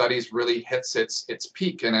game studies really hits its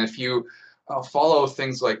peak. And if you follow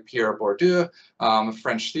things like Pierre Bourdieu, a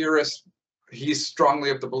French theorist, he's strongly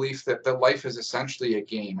of the belief that life is essentially a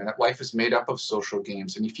game and that life is made up of social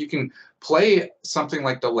games. And if you can play something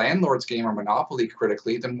like the Landlord's Game or Monopoly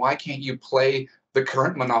critically, then why can't you play the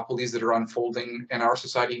current monopolies that are unfolding in our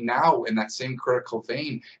society now in that same critical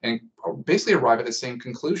vein and basically arrive at the same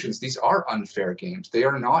conclusions? These are unfair games. They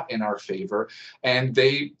are not in our favor, and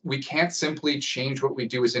we can't simply change what we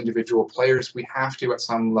do as individual players. We have to, at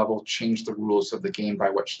some level, change the rules of the game by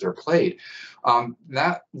which they're played.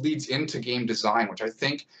 That leads into game design, which I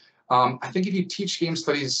think if you teach game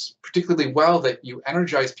studies particularly well, that you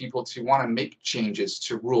energize people to want to make changes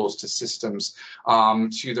to rules, to systems,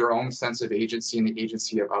 to their own sense of agency and the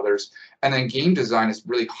agency of others. And then game design is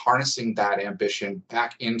really harnessing that ambition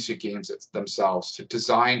back into games themselves, to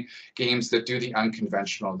design games that do the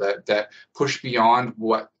unconventional, that push beyond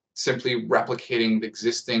what simply replicating the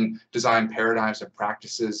existing design paradigms and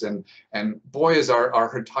practices. And boy, is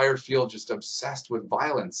our entire field just obsessed with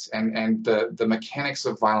violence and the mechanics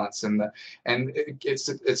of violence, and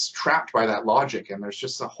it's trapped by that logic. And there's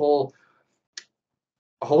just a whole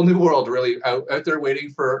new world really out there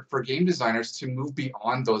waiting for game designers to move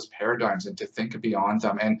beyond those paradigms and to think beyond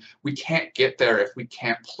them. And we can't get there if we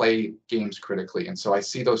can't play games critically. And so I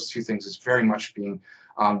see those two things as very much being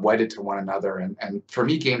wedded to one another. And for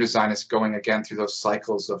me, game design is going again through those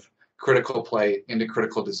cycles of critical play into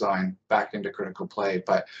critical design, back into critical play.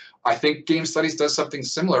 But I think game studies does something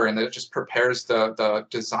similar in that it just prepares the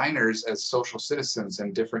designers as social citizens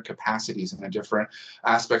in different capacities and in different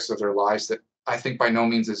aspects of their lives that I think by no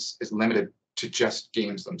means is limited to just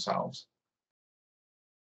games themselves.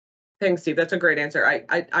 Thanks, Steve. That's a great answer.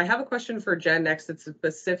 I have a question for Jen next that's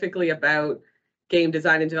specifically about game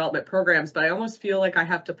design and development programs, but I almost feel like I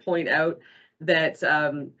have to point out that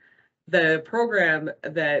the program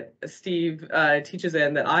that Steve teaches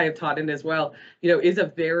in, that I have taught in as well, is a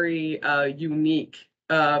very unique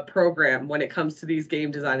program when it comes to these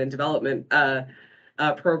game design and development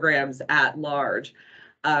programs at large.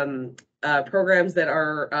 Programs that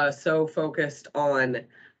are so focused on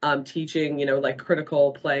teaching, like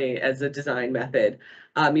critical play as a design method.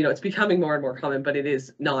 It's becoming more and more common, but it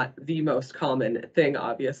is not the most common thing,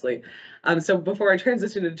 obviously. So before I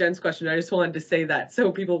transition to Jen's question, I just wanted to say that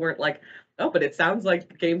so people weren't like, oh, but it sounds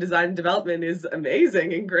like game design and development is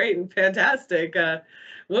amazing and great and fantastic.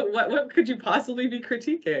 What could you possibly be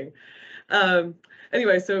critiquing?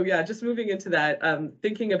 Anyway, so yeah, just moving into that,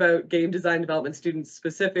 thinking about game design development students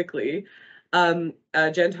specifically,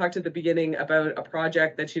 Jen talked at the beginning about a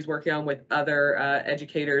project that she's working on with other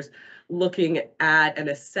educators, looking at and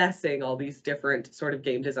assessing all these different sort of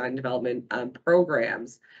game design development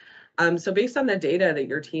programs. So based on the data that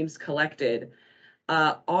your team's collected,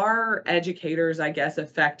 are educators, I guess,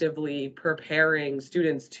 effectively preparing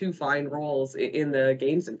students to find roles in the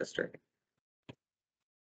games industry?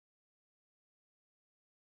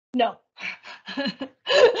 No.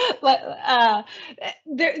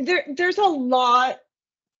 There's a lot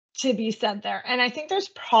to be said there. And I think there's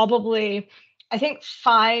probably,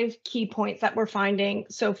 5 key points that we're finding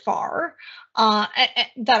so far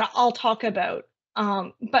that I'll talk about.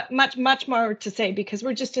 But much more to say because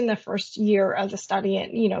we're just in the first year of the study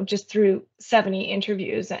and, just through 70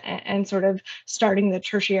 interviews and sort of starting the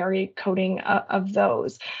tertiary coding of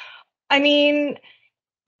those. I mean,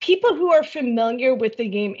 people who are familiar with the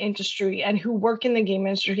game industry and who work in the game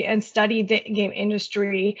industry and study the game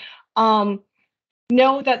industry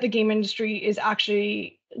know that the game industry is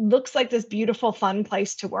actually looks like this beautiful, fun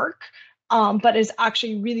place to work, but is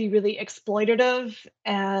actually really, really exploitative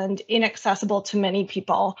and inaccessible to many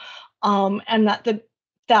people. And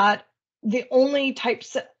that the only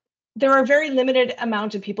types, there are very limited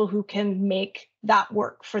amount of people who can make that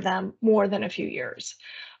work for them more than a few years.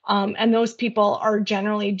 And those people are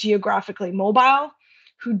generally geographically mobile,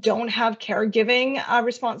 who don't have caregiving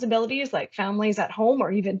responsibilities like families at home or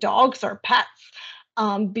even dogs or pets,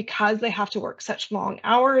 because they have to work such long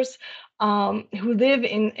hours, who live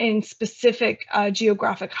in specific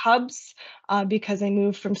geographic hubs because they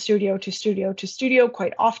move from studio to studio to studio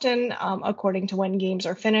quite often, according to when games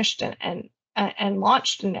are finished and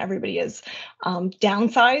launched, and everybody is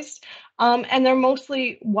downsized. And they're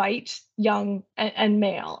mostly white, young, and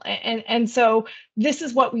male. And so this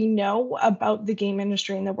is what we know about the game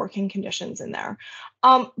industry and the working conditions in there.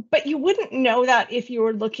 But you wouldn't know that if you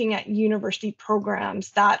were looking at university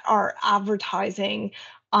programs that are advertising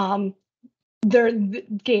their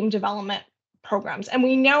game development programs. And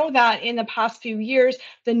we know that in the past few years,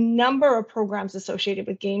 the number of programs associated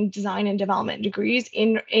with game design and development degrees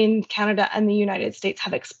in Canada and the United States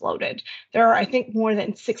have exploded. There are, I think, more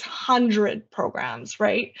than 600 programs,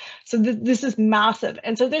 right? So this is massive.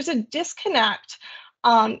 And so there's a disconnect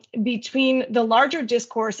between the larger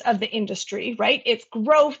discourse of the industry, right? It's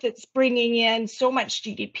growth, it's bringing in so much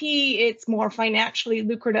GDP, it's more financially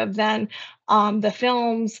lucrative than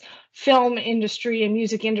the film industry and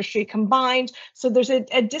music industry combined. So there's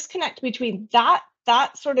a disconnect between that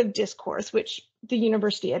sort of discourse, which the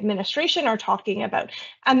university administration are talking about,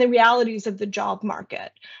 and the realities of the job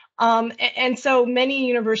market. And so many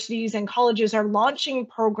universities and colleges are launching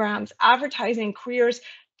programs advertising careers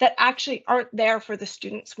that actually aren't there for the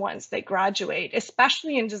students once they graduate,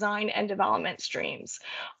 especially in design and development streams.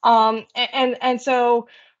 And so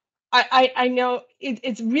I know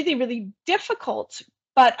it's really, really difficult,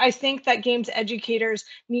 but I think that games educators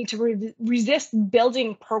need to resist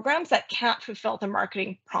building programs that can't fulfill the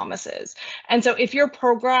marketing promises. And so if your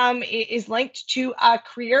program is linked to a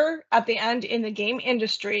career at the end in the game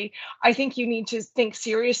industry, I think you need to think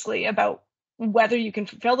seriously about whether you can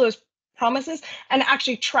fulfill those promises and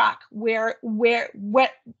actually track where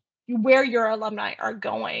your alumni are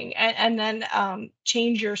going, and then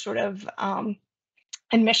change your sort of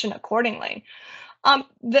admission accordingly.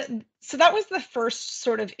 So that was the first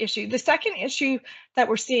sort of issue. The second issue that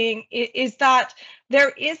we're seeing is that there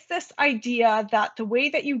is this idea that the way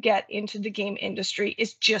that you get into the game industry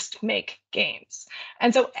is just make games.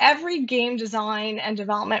 And so every game design and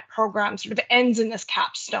development program sort of ends in this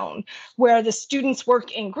capstone where the students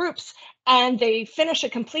work in groups and they finish a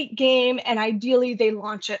complete game, and ideally they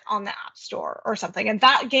launch it on the App Store or something. And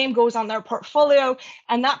that game goes on their portfolio,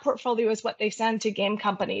 and that portfolio is what they send to game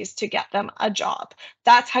companies to get them a job.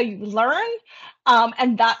 That's how you learn,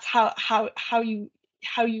 and that's how you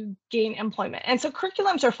gain employment. And so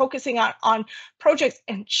curriculums are focusing on projects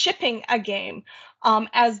and shipping a game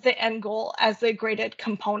as the end goal, as the graded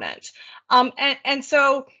component.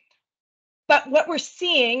 But what we're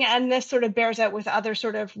seeing, and this sort of bears out with other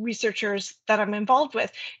sort of researchers that I'm involved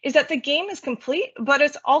with, is that the game is complete, but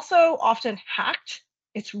it's also often hacked,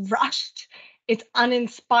 it's rushed, it's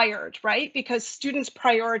uninspired, right? Because students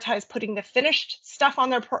prioritize putting the finished stuff on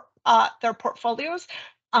their portfolios,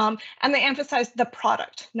 and they emphasize the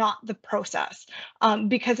product, not the process,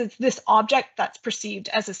 because it's this object that's perceived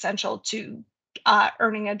as essential to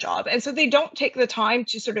earning a job. And so they don't take the time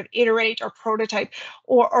to sort of iterate or prototype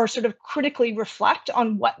or sort of critically reflect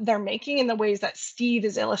on what they're making in the ways that Steve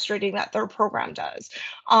is illustrating that their program does.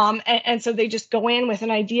 And so they just go in with an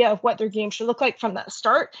idea of what their game should look like from the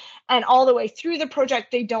start, and all the way through the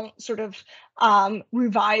project, they don't sort of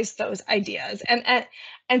revise those ideas.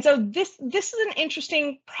 And so this is an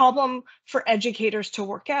interesting problem for educators to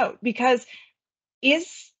work out, because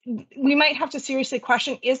we might have to seriously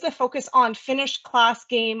question, is the focus on finished class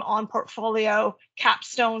game on portfolio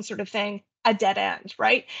capstone sort of thing a dead end,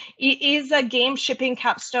 right? Is a game shipping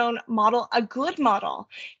capstone model a good model?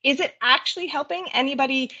 Is it actually helping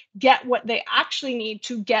anybody get what they actually need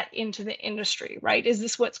to get into the industry, right? Is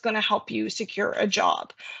this what's going to help you secure a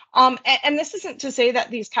job? And this isn't to say that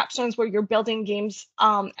these capstones where you're building games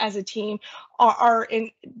as a team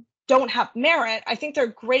don't have merit. I think they're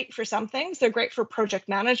great for some things. They're great for project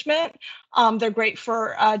management. They're great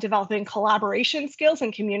for developing collaboration skills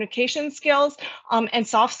and communication skills and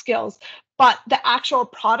soft skills. But the actual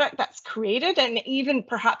product that's created, and even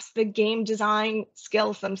perhaps the game design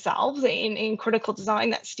skills themselves in critical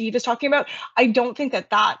design that Steve is talking about, I don't think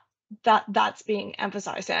that's being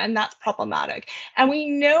emphasized, and that's problematic. And we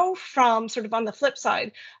know from sort of on the flip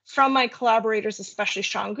side, from my collaborators, especially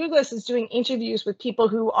Sean Googlis is doing interviews with people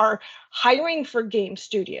who are hiring for game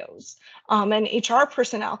studios and HR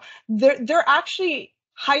personnel. They're actually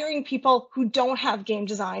hiring people who don't have game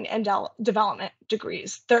design and development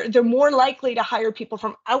degrees. They're more likely to hire people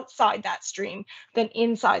from outside that stream than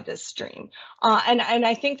inside this stream. And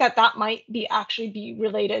I think that might actually be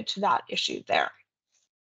related to that issue there.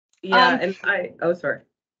 Yeah, and sorry.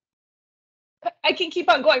 I can keep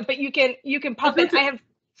on going, but you can pop in.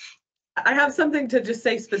 I have something to just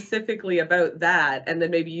say specifically about that, and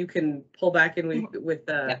then maybe you can pull back in with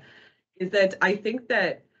is that I think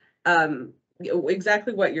that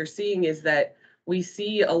exactly what you're seeing is that we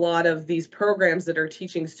see a lot of these programs that are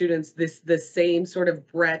teaching students the same sort of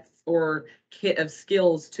breadth or kit of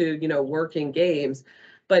skills to work in games,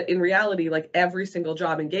 but in reality, like every single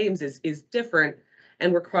job in games is different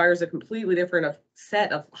and requires a completely different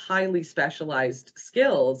set of highly specialized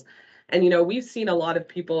skills. And, we've seen a lot of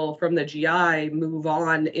people from the GI move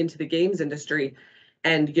on into the games industry.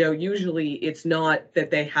 And, usually it's not that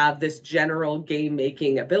they have this general game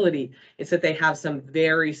making ability. It's that they have some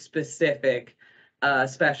very specific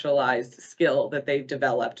specialized skill that they've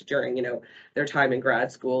developed during, their time in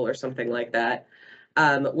grad school or something like that.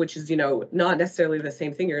 Which is, not necessarily the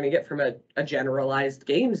same thing you're going to get from a generalized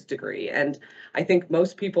games degree. And I think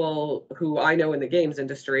most people who I know in the games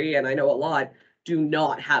industry, and I know a lot, do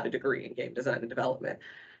not have a degree in game design and development.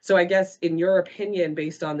 So I guess in your opinion,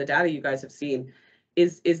 based on the data you guys have seen,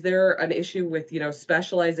 is there an issue with,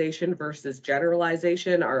 specialization versus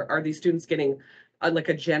generalization? Are these students getting like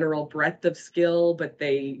a general breadth of skill, but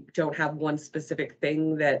they don't have one specific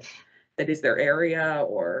thing that is their area?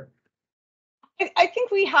 Or I think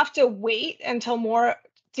we have to wait until more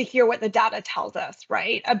to hear what the data tells us,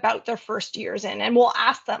 right, about their first years in, and we'll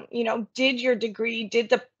ask them, did your degree, did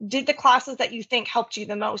the classes that you think helped you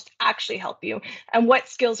the most actually help you, and what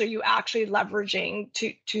skills are you actually leveraging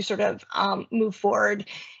to sort of move forward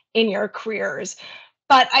in your careers?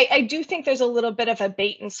 But I do think there's a little bit of a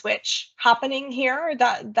bait and switch happening here,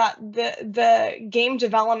 that the game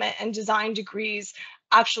development and design degrees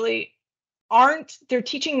actually they're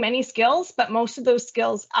teaching many skills, but most of those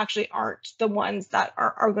skills actually aren't the ones that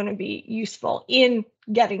are going to be useful in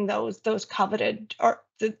getting those coveted, or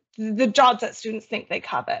the jobs that students think they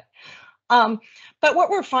covet. But what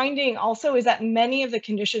we're finding also is that many of the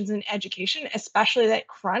conditions in education, especially that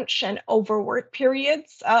crunch and overwork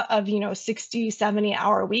periods of 60,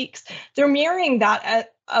 70-hour weeks, they're mirroring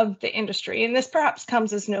that of the industry. And this perhaps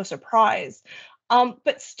comes as no surprise.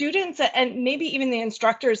 But students and maybe even the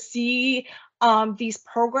instructors see these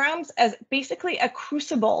programs as basically a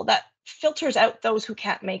crucible that filters out those who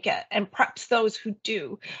can't make it and preps those who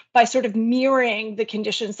do by sort of mirroring the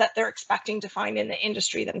conditions that they're expecting to find in the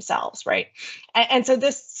industry themselves, right? And so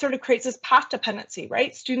this sort of creates this path dependency,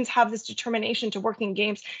 right? Students have this determination to work in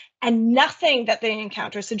games, and nothing that they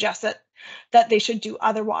encounter suggests that they should do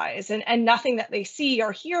otherwise, and nothing that they see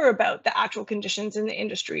or hear about the actual conditions in the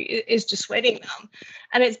industry is dissuading them.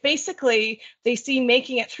 And it's basically they see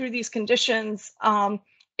making it through these conditions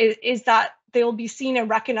is that they will be seen and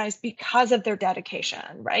recognized because of their dedication,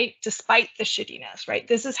 right? Despite the shittiness, right?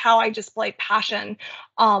 This is how I display passion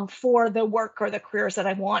for the work or the careers that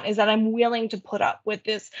I want, is that I'm willing to put up with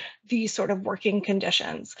these sort of working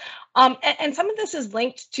conditions. And some of this is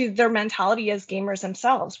linked to their mentality as gamers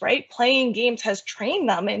themselves, right? Playing games has trained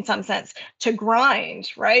them in some sense to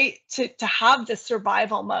grind, right? To have this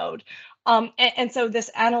survival mode. And so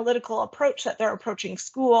this analytical approach that they're approaching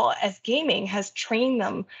school as gaming has trained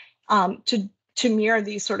them to mirror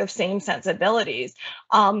these sort of same sensibilities.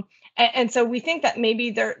 And so we think that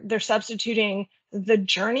maybe they're substituting the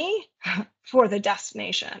journey for the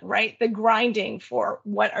destination, right? The grinding for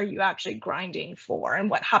what are you actually grinding for, and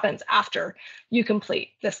what happens after you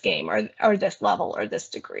complete this game or this level or this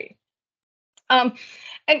degree. And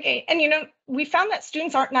we found that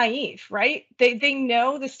students aren't naive, right? They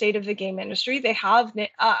know the state of the game industry. They have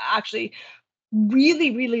actually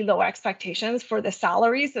really, really low expectations for the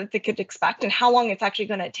salaries that they could expect and how long it's actually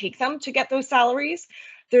going to take them to get those salaries.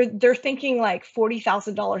 They're thinking like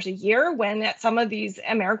 $40,000 a year, when at some of these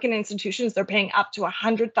American institutions, they're paying up to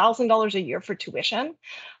 $100,000 a year for tuition.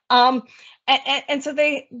 And so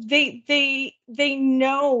they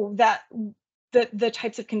know that the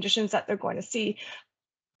types of conditions that they're going to see.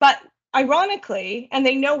 But ironically, and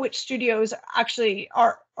they know which studios actually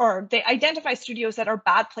are, or they identify studios that are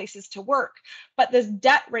bad places to work. But this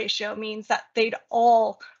debt ratio means that they'd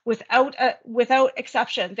all, without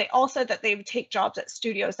exception, they all said that they would take jobs at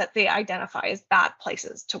studios that they identify as bad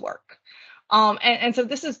places to work. And so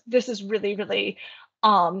this is really, really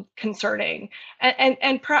concerning.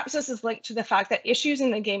 And perhaps this is linked to the fact that issues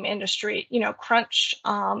in the game industry, crunch,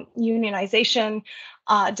 unionization,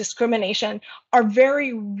 discrimination, are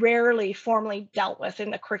very rarely formally dealt with in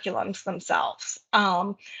the curriculums themselves,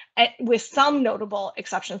 with some notable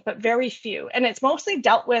exceptions, but very few. And it's mostly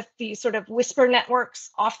dealt with these sort of whisper networks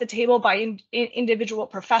off the table by individual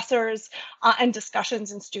professors and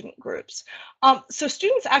discussions in student groups. So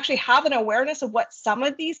students actually have an awareness of what some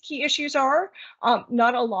of these key issues are,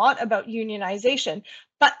 not a lot about unionization,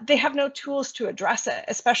 but they have no tools to address it,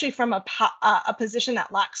 especially from a position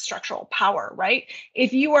that lacks structural power, right?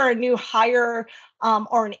 If you are a new hire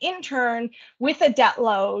or an intern with a debt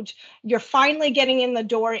load, you're finally getting in the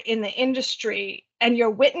door in the industry and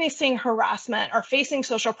you're witnessing harassment or facing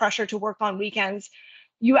social pressure to work on weekends,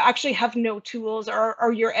 you actually have no tools,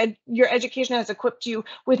 or your education has equipped you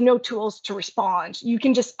with no tools to respond. You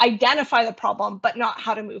can just identify the problem, but not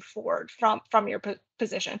how to move forward from your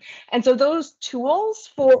position. And so those tools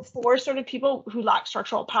for sort of people who lack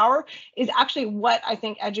structural power is actually what I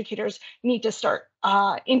think educators need to start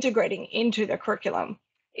integrating into their curriculum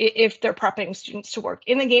if they're prepping students to work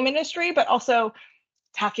in the game industry, but also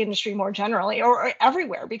tech industry more generally, or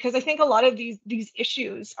everywhere, because I think a lot of these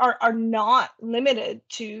issues are not limited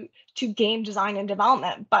to game design and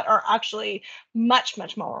development, but are actually much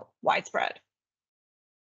more widespread.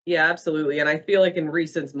 Yeah, absolutely. And I feel like in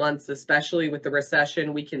recent months, especially with the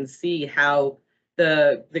recession, we can see how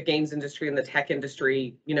the games industry and the tech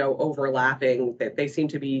industry, overlapping, that they seem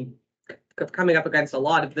to be coming up against a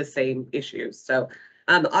lot of the same issues. So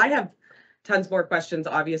I have tons more questions,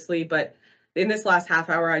 obviously, but in this last half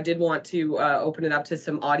hour, I did want to open it up to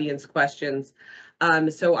some audience questions.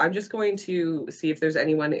 So I'm just going to see if there's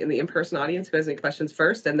anyone in the in-person audience who has any questions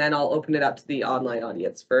first, and then I'll open it up to the online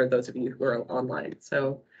audience for those of you who are online.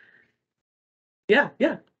 So yeah.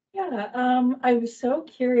 I was so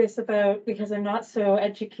curious about, because I'm not so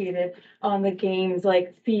educated on the games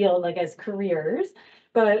field, as careers,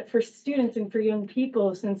 but for students and for young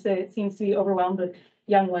people, since it seems to be overwhelmed with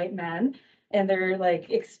young white men, and they're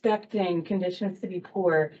expecting conditions to be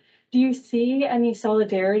poor. Do you see any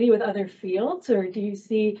solidarity with other fields, or do you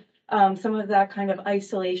see some of that kind of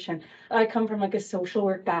isolation? I come from a social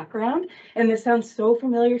work background, and this sounds so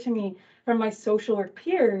familiar to me from my social work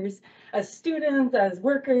peers, as students, as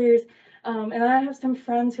workers, And I have some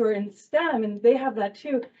friends who are in STEM and they have that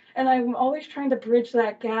too. And I'm always trying to bridge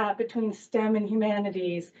that gap between STEM and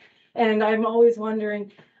humanities. And I'm always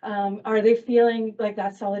wondering, are they feeling like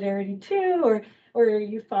that solidarity too? Or are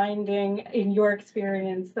you finding in your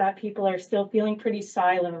experience that people are still feeling pretty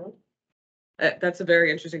siloed? That's a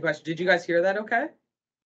very interesting question. Did you guys hear that okay?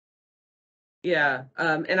 Yeah,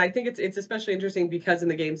 and I think it's especially interesting because in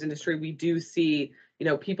the games industry, we do see,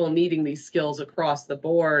 people needing these skills across the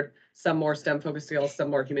board, some more STEM focused skills, some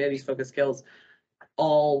more humanities focused skills,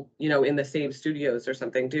 all, in the same studios or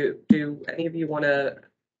something. Do any of you want to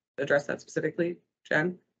address that specifically,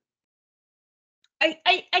 Jen?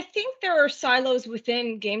 I think there are silos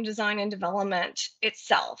within game design and development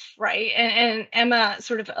itself, right? And Emma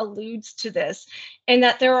sort of alludes to this, in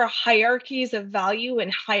that there are hierarchies of value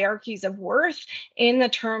and hierarchies of worth in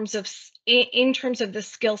terms of the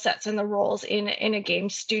skill sets and the roles in a game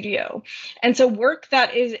studio. And so work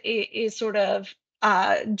that is sort of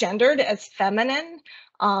gendered as feminine,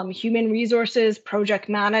 human resources, project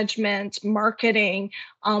management, marketing,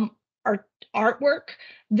 artwork,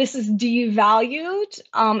 this is devalued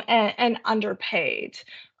and underpaid.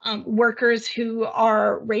 Workers who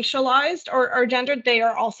are racialized or gendered, they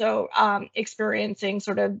are also experiencing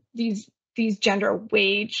sort of these gender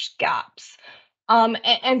wage gaps.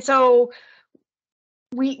 And so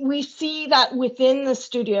we see that within the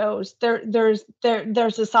studios, there's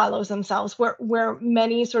the silos themselves where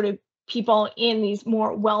many sort of people in these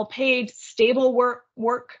more well-paid, stable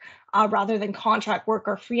work rather than contract work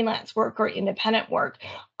or freelance work or independent work,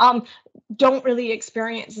 don't really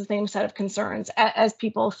experience the same set of concerns as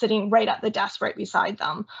people sitting right at the desk right beside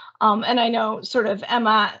them. And I know sort of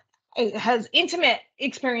Emma has intimate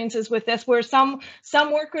experiences with this, where some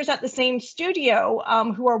workers at the same studio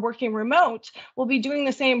who are working remote will be doing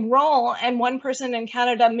the same role, and one person in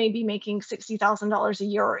Canada may be making $60,000 a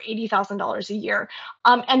year or $80,000 a year,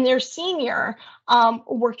 and their senior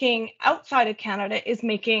working outside of Canada is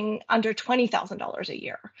making under $20,000 a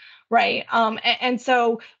year, right? And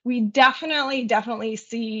so we definitely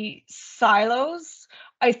see silos.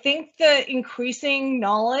 I think the increasing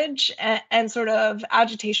knowledge and sort of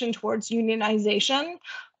agitation towards unionization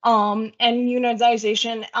and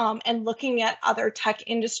looking at other tech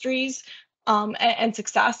industries and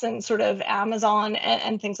success and sort of Amazon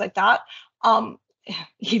and things like that,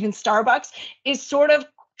 even Starbucks, is sort of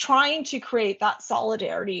trying to create that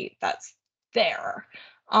solidarity that's there.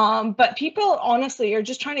 But people honestly are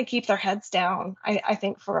just trying to keep their heads down, I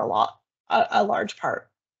think, for a large part.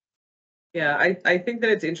 Yeah, I think that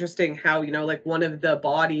it's interesting how, like one of the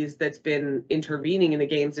bodies that's been intervening in the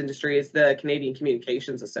games industry is the Canadian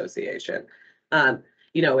Communications Association. And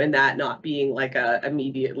that not being like a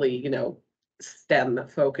immediately, STEM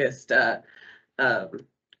focused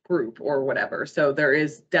group or whatever. So there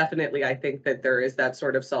is definitely, I think that there is that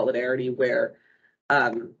sort of solidarity where,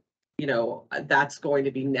 that's going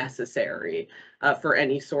to be necessary for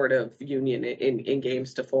any sort of union in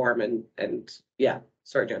games to form. And yeah,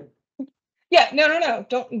 sorry, Jen. Yeah, no,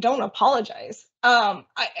 don't apologize.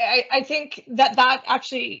 I think that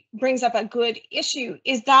actually brings up a good issue,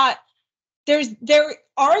 is that there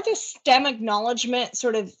are the STEM acknowledgement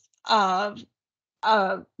sort of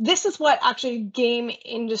this is what actually game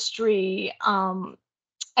industry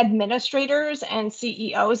administrators and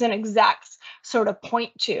CEOs and execs sort of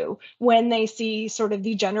point to when they see sort of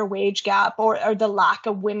the gender wage gap or the lack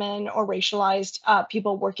of women or racialized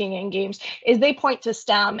people working in games, is they point to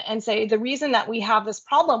STEM and say the reason that we have this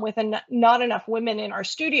problem with not enough women in our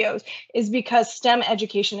studios is because STEM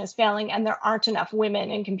education is failing and there aren't enough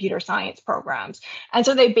women in computer science programs. And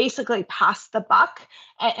so they basically pass the buck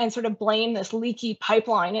and sort of blame this leaky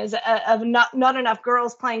pipeline of not enough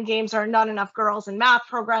girls playing games, or not enough girls in math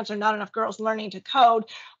programs, or not enough girls learning to code,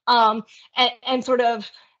 and sort of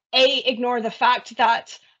ignore the fact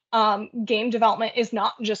that game development is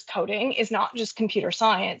not just coding, is not just computer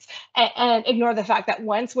science, and ignore the fact that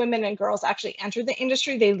once women and girls actually enter the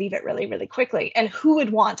industry, they leave it really, really quickly. And who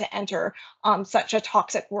would want to enter such a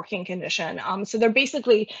toxic working condition? So they're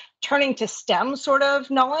basically turning to STEM sort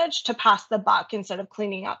of knowledge to pass the buck instead of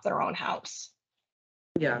cleaning up their own house.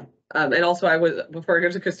 Yeah. And also before I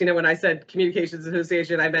go to Kristina, when I said Communications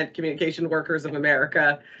Association, I meant Communication Workers of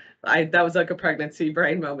America. That was like a pregnancy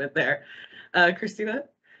brain moment there. Kristina?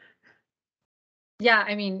 Yeah,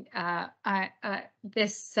 I mean,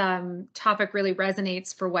 this topic really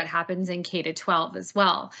resonates for what happens in K-12 as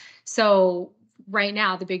well. So right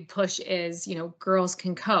now, the big push is, girls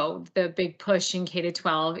can code. The big push in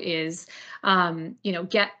K-12 is,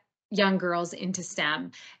 get young girls into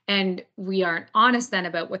STEM, and we aren't honest then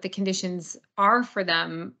about what the conditions are for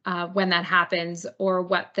them when that happens, or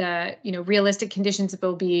what the realistic conditions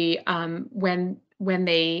will be when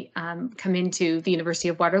they come into the University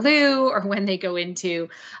of Waterloo, or when they go into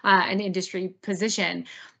an industry position.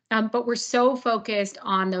 But we're so focused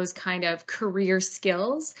on those kind of career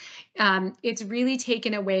skills. It's really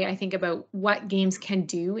taken away, I think, about what games can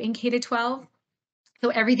do in K-12. So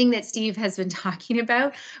everything that Steve has been talking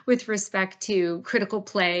about with respect to critical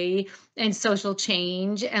play and social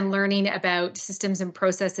change and learning about systems and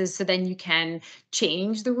processes, so then you can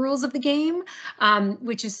change the rules of the game,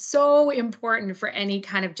 which is so important for any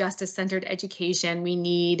kind of justice-centered education we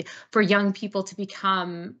need for young people to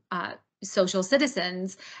become social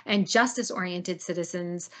citizens and justice-oriented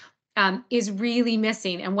citizens, is really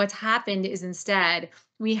missing. And what's happened is, instead,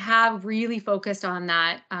 we have really focused on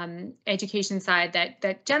that education side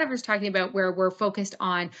that Jennifer's talking about, where we're focused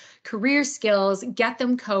on career skills, get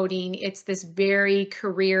them coding. It's this very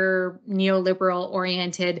career neoliberal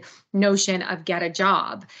oriented notion of get a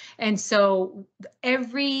job. And so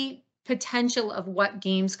every potential of what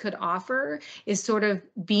games could offer is sort of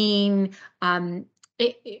being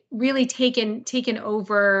it really taken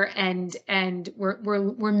over, and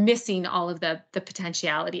we're missing all of the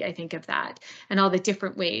potentiality, I think, of that, and all the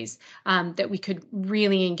different ways that we could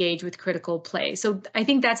really engage with critical play. So I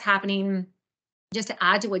think that's happening, just to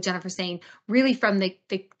add to what Jennifer's saying, really from the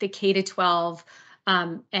K-12,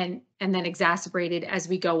 and then exacerbated as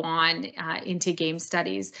we go on into game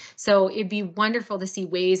studies. So it'd be wonderful to see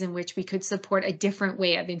ways in which we could support a different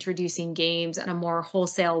way of introducing games in a more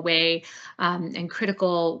wholesale way and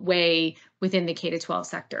critical way within the K-12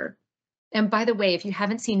 sector. And by the way, if you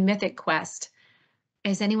haven't seen Mythic Quest,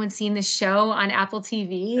 has anyone seen this show on Apple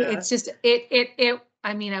TV? Yeah. It's just,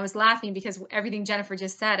 I mean, I was laughing because everything Jennifer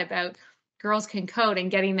just said about girls can code and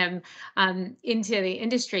getting them into the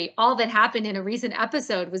industry. All that happened in a recent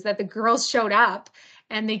episode was that the girls showed up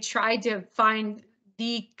and they tried to find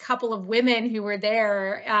the couple of women who were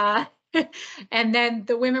there. And then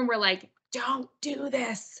the women were like, don't do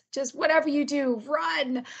this, just whatever you do,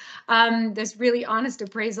 run. This really honest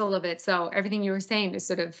appraisal of it. So everything you were saying is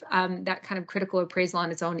sort of that kind of critical appraisal on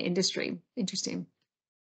its own industry. Interesting.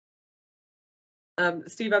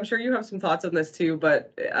 Steve, I'm sure you have some thoughts on this too,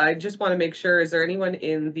 but I just want to make sure, is there anyone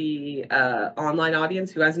in the online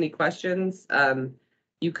audience who has any questions?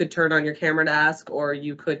 You could turn on your camera to ask, or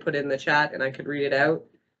you could put it in the chat and I could read it out.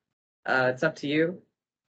 It's up to you.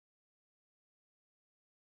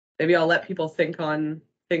 Maybe I'll let people think on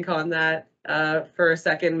that for a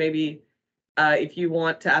second. Maybe if you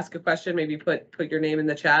want to ask a question, maybe put your name in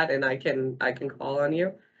the chat and I can call on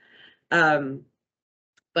you.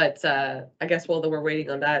 But I guess while we're waiting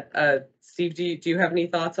on that, Steve, do you have any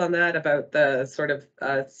thoughts on that, about the sort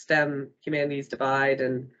of STEM humanities divide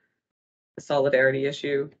and the solidarity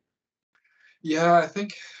issue? Yeah, I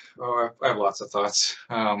think I have lots of thoughts.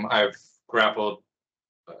 I've grappled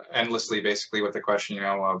endlessly, basically, with the question,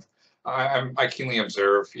 of I keenly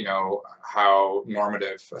observe, how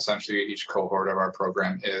normative essentially each cohort of our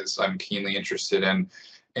program is. I'm keenly interested in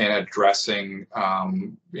addressing,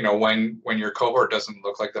 when your cohort doesn't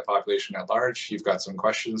look like the population at large, you've got some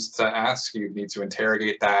questions to ask, you need to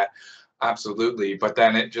interrogate that, absolutely. But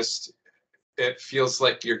then it feels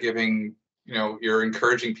like you're giving, you're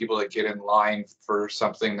encouraging people to get in line for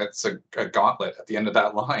something that's a gauntlet at the end of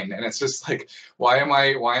that line. And it's just like, why am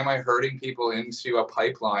I herding people into a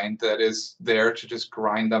pipeline that is there to just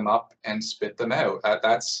grind them up and spit them out?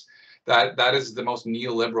 That is the most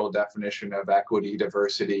neoliberal definition of equity,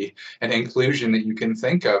 diversity, and inclusion that you can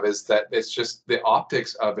think of, is that it's just the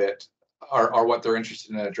optics of it are what they're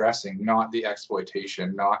interested in addressing, not the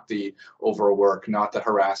exploitation, not the overwork, not the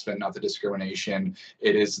harassment, not the discrimination.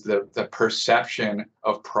 It is the perception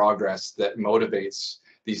of progress that motivates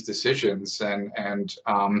these decisions. And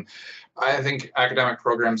I think academic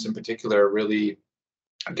programs in particular, really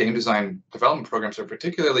game design development programs, are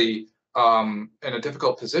particularly in a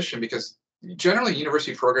difficult position, because generally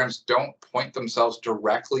university programs don't point themselves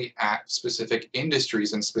directly at specific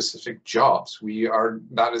industries and specific jobs.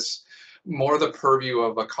 That is more the purview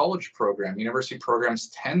of a college program. University programs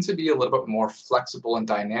tend to be a little bit more flexible and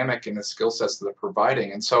dynamic in the skill sets that they're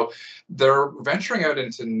providing. And so they're venturing out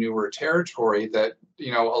into newer territory that,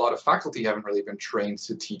 a lot of faculty haven't really been trained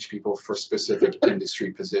to teach people for specific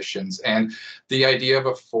industry positions. And the idea of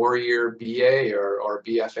a 4-year BA or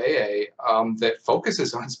BFAA that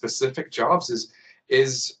focuses on specific jobs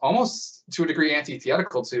is almost, to a degree,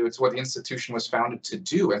 antithetical to what the institution was founded to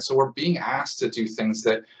do. And so we're being asked to do things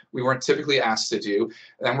that we weren't typically asked to do,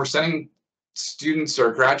 and we're sending students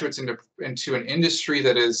or graduates into an industry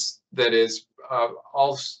that is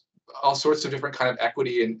all sorts of different kind of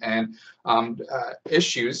equity and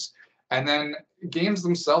issues. And then games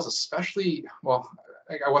themselves, especially, well,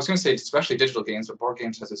 I was going to say especially digital games, but board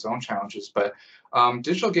games has its own challenges. But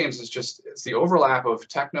digital games it's the overlap of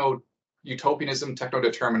techno-utopianism,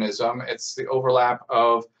 techno-determinism. It's the overlap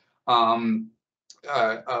of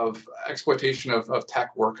exploitation of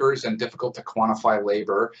tech workers and difficult to quantify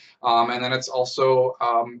labor. And then it's also,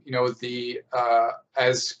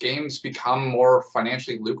 as games become more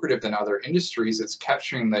financially lucrative than other industries, it's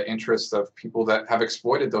capturing the interests of people that have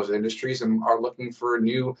exploited those industries and are looking for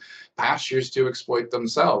new pastures to exploit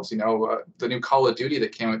themselves. The new Call of Duty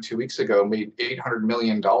that came out 2 weeks ago made $800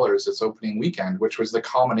 million its opening weekend, which was the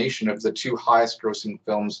culmination of the 2 highest grossing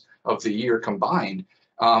films of the year combined.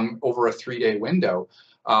 Over a 3-day window.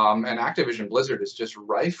 And Activision Blizzard is just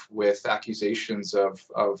rife with accusations of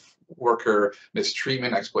worker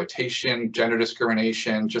mistreatment, exploitation, gender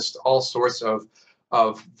discrimination, just all sorts of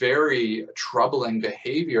very troubling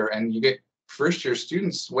behavior. And you get first-year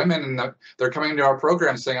students, women, and they're coming into our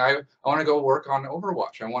program saying, I want to go work on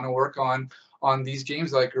Overwatch. I want to work on these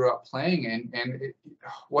games that I grew up playing.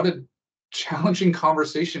 What a challenging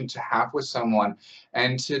conversation to have with someone,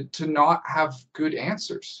 and to not have good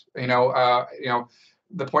answers.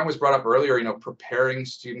 The point was brought up earlier, preparing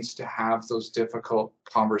students to have those difficult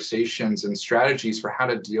conversations and strategies for how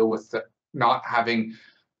to deal with not having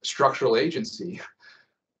structural agency.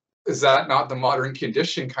 Is that not the modern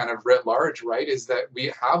condition kind of writ large, right? Is that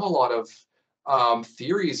we have a lot of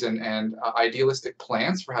theories and idealistic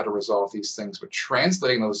plans for how to resolve these things, but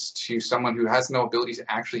translating those to someone who has no ability to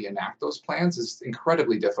actually enact those plans is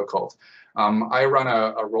incredibly difficult. I run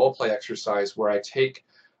a role play exercise where I take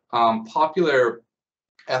popular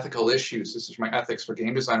ethical issues. This is my ethics for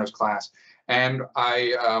game designers class, and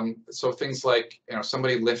so things like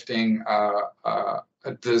somebody lifting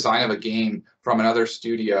a design of a game from another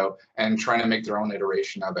studio and trying to make their own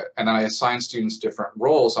iteration of it. And then I assign students different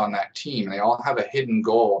roles on that team. They all have a hidden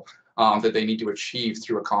goal that they need to achieve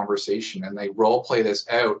through a conversation, and they role play this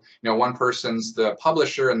out. One person's the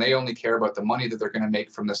publisher and they only care about the money that they're going to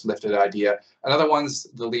make from this lifted idea. Another one's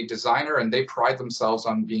the lead designer and they pride themselves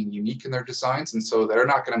on being unique in their designs, and so they're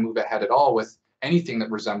not going to move ahead at all with anything that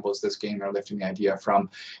resembles this game they're lifting the idea from.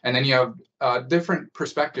 And then you have different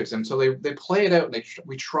perspectives, and so they play it out, and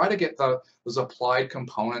we try to get those applied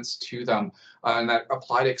components to them and that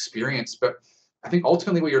applied experience. But I think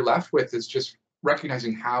ultimately what you're left with is just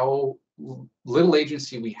recognizing how little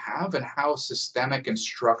agency we have and how systemic and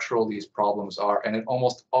structural these problems are. And it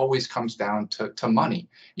almost always comes down to money.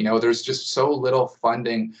 There's just so little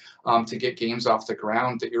funding to get games off the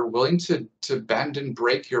ground that you're willing to bend and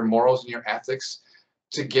break your morals and your ethics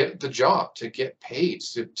to get the job, to get paid,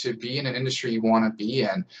 to be in an industry you want to be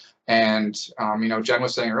in. And, Jen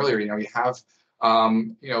was saying earlier, you have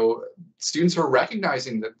students are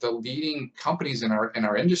recognizing that the leading companies in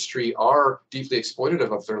our industry are deeply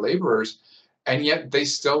exploitative of their laborers, and yet they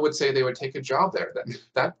still would say they would take a job there.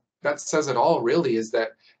 That says it all, really, is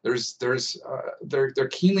that they're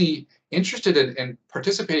keenly interested in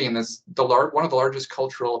participating in this, one of the largest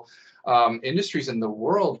cultural industries in the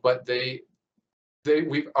world, but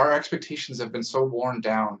our expectations have been so worn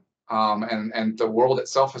down. And the world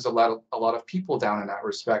itself has allowed a lot of people down in that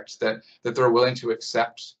respect that they're willing to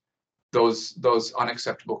accept those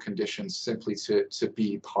unacceptable conditions simply to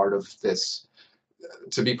be part of this,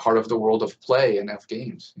 to be part of the world of play and of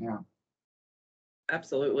games. Yeah.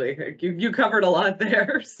 Absolutely. You covered a lot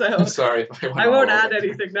there, so I'm sorry. I won't add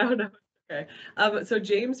anything. No. Okay. So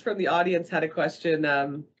James from the audience had a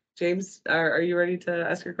question. James, are you ready to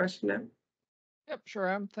ask your question now? Yep, sure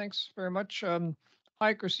am. Thanks very much.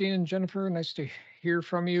 Hi, Christine and Jennifer. Nice to hear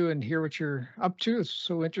from you and hear what you're up to. It's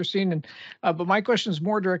so interesting. And but my question is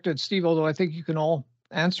more directed at Steve, although I think you can all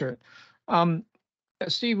answer it.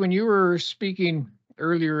 Steve, when you were speaking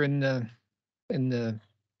earlier in the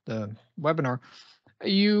webinar,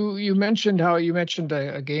 you mentioned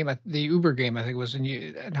a game, the Uber game, I think it was,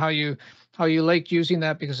 and how you liked using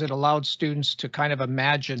that because it allowed students to kind of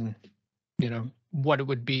imagine, what it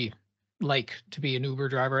would be like to be an Uber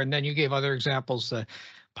driver. And then you gave other examples, the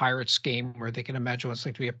Pirates game, where they can imagine what it's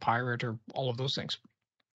like to be a pirate, or all of those things.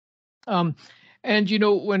 And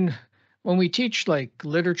when we teach like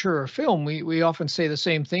literature or film, we often say the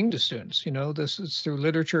same thing to students. This is through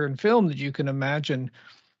literature and film that you can imagine,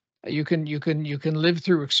 you can live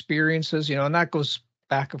through experiences, and that goes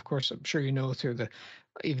back, of course, I'm sure through the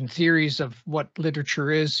even theories of what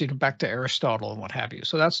literature is, back to Aristotle and what have you.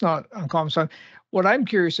 So that's not uncommon. So what I'm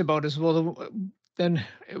curious about is, well, then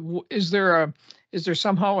is there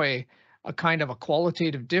somehow a kind of a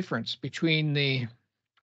qualitative difference between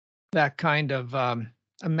that kind of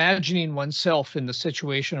imagining oneself in the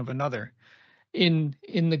situation of another in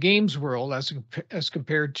the games world as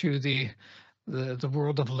compared to the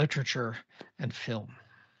world of literature and film.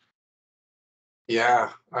 Yeah,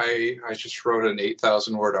 I just wrote an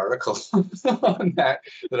 8,000 word article on that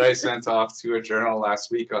I sent off to a journal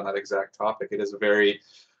last week on that exact topic. It is very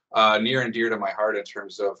near and dear to my heart in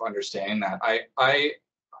terms of understanding that. I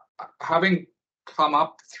having come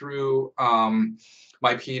up through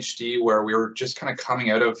my PhD, where we were just kind of coming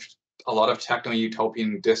out of a lot of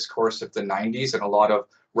techno-utopian discourse of the 90s and a lot of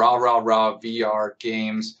rah VR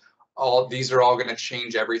games. These are all going to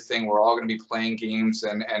change everything. We're all going to be playing games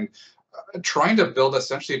and trying to build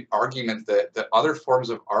essentially an argument that other forms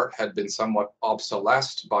of art had been somewhat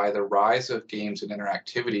obsolesced by the rise of games and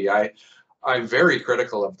interactivity. I'm very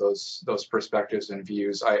critical of those perspectives and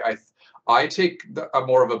views. I take a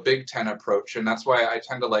more of a Big Ten approach, and that's why I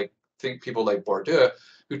tend to think people like Bourdieu,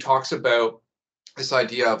 who talks about this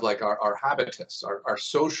idea of our habitus, our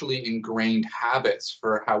socially ingrained habits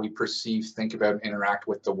for how we perceive, think about, and interact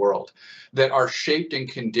with the world, that are shaped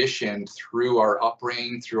and conditioned through our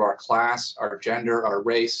upbringing, through our class, our gender, our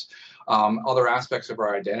race, other aspects of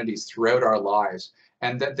our identities throughout our lives,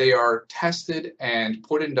 and that they are tested and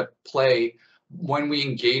put into play when we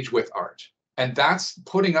engage with art. And that's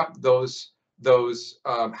putting up those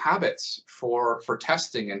habits for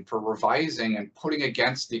testing and for revising and putting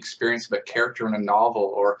against the experience of a character in a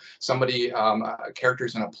novel or somebody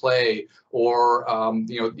characters in a play, or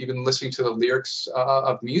even listening to the lyrics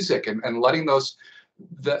of music and letting those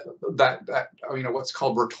what's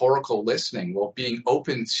called rhetorical listening, being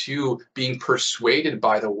open to being persuaded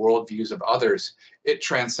by the worldviews of others. It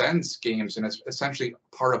transcends games and is essentially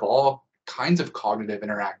part of all kinds of cognitive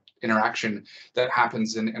interaction that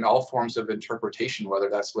happens in all forms of interpretation, whether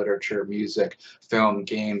that's literature, music, film,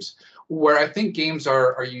 games. Where I think games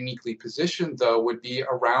are uniquely positioned, though, would be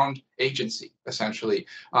around agency, essentially.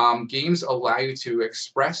 Games allow you to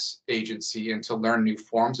express agency and to learn new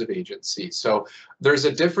forms of agency. So there's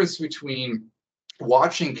a difference between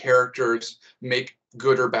watching characters make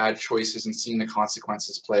good or bad choices and seeing the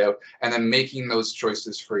consequences play out, and then making those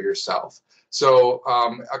choices for yourself. So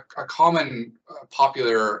a common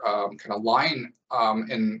popular kind of line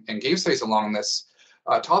in game studies along this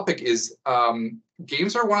topic is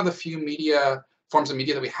games are one of the few forms of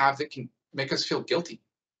media that we have that can make us feel guilty.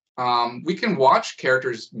 We can watch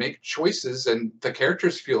characters make choices and the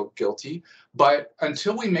characters feel guilty, but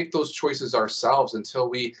until we make those choices ourselves, until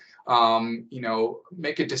we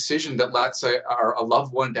make a decision that lets a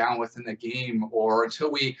loved one down within the game, or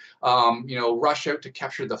until we rush out to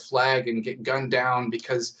capture the flag and get gunned down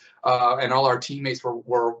because and all our teammates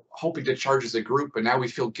were hoping to charge as a group, and now we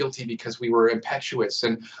feel guilty because we were impetuous.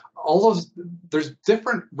 And there's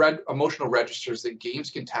different emotional registers that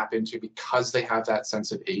games can tap into because they have that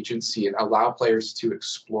sense of agency and allow players to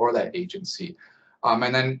explore that agency.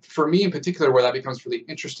 And then for me in particular, where that becomes really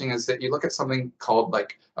interesting is that you look at something called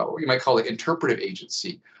you might call it interpretive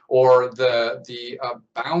agency, or the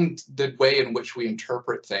bounded way in which we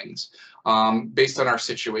interpret things based on our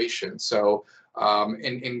situation. So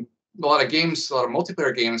in a lot of games, a lot of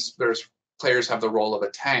multiplayer games, players have the role of a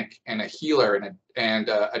tank and a healer and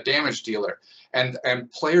a damage dealer, and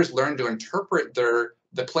players learn to interpret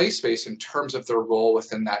the play space in terms of their role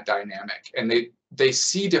within that dynamic, and they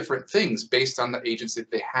see different things based on the agency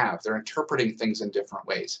that they have. They're interpreting things in different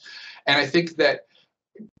ways. And I think that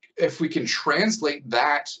if we can translate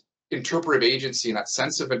that interpretive agency and that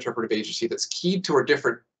sense of interpretive agency that's keyed to our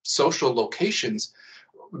different social locations,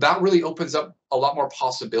 that really opens up a lot more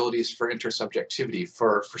possibilities for intersubjectivity,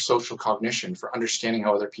 for social cognition, for understanding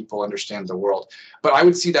how other people understand the world. But I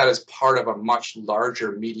would see that as part of a much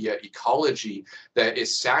larger media ecology that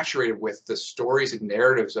is saturated with the stories and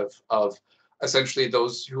narratives of essentially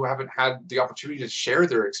those who haven't had the opportunity to share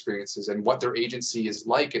their experiences and what their agency is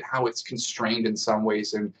like and how it's constrained in some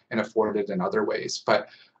ways and afforded in other ways. But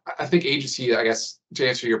I think agency, I guess, to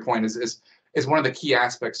answer your point, is one of the key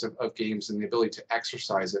aspects of games and the ability to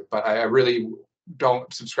exercise it. But I really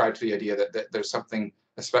don't subscribe to the idea that there's something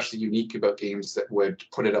especially unique about games that would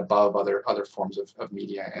put it above other forms of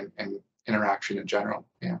media and interaction in general.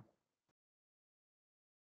 Yeah.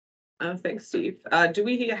 Thanks, Steve. Do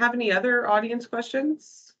we have any other audience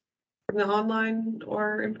questions from the online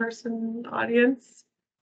or in-person audience?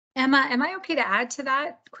 Emma, am I okay to add to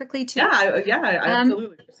that quickly too? Yeah,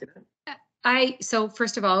 absolutely. So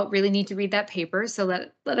first of all, really need to read that paper. So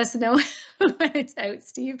let us know when it's out,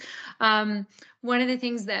 Steve. One of the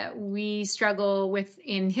things that we struggle with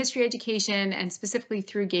in history education and specifically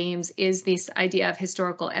through games is this idea of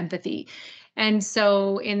historical empathy. And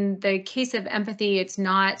so in the case of empathy, it's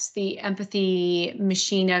not the empathy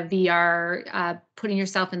machine of VR, putting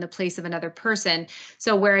yourself in the place of another person.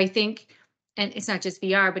 So where I think, and it's not just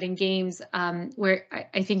VR, but in games, where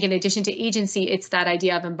I think in addition to agency, it's that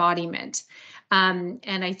idea of embodiment. And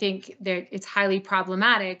I think that it's highly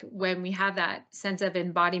problematic when we have that sense of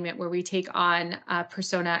embodiment where we take on a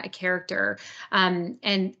persona, a character,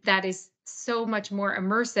 and that is so much more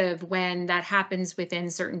immersive when that happens within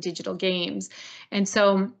certain digital games. And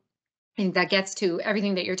so I think that gets to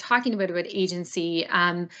everything that you're talking about agency.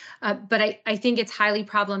 But I think it's highly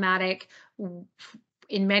problematic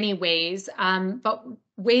in many ways, but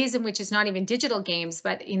ways in which it's not even digital games,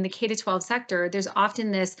 but in the K-12 sector, there's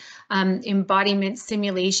often this embodiment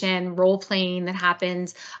simulation, role playing that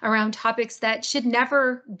happens around topics that should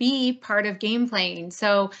never be part of game playing.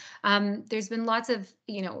 So there's been lots of,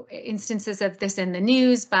 instances of this in the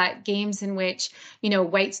news, but games in which,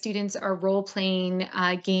 white students are role playing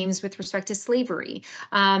games with respect to slavery,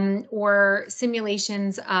 or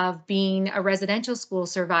simulations of being a residential school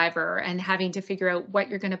survivor and having to figure out what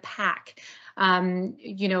you're going to pack,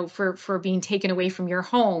 for being taken away from your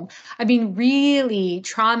home. I mean, really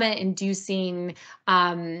trauma-inducing,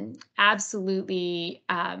 absolutely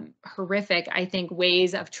horrific, I think,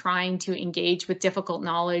 ways of trying to engage with difficult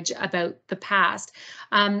knowledge about the past.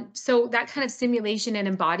 So that kind of simulation and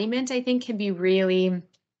embodiment, I think, can be really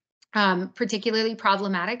particularly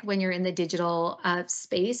problematic when you're in the digital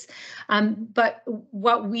space. But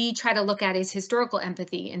what we try to look at is historical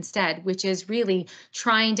empathy instead, which is really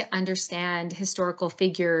trying to understand historical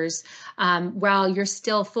figures while you're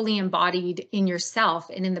still fully embodied in yourself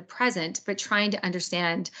and in the present, but trying to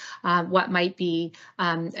understand what might be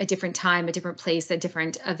a different time, a different place, a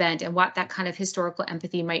different event, and what that kind of historical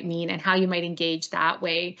empathy might mean and how you might engage that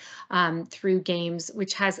way through games,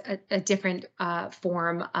 which has a different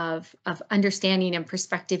form of understanding and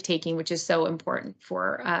perspective taking, which is so important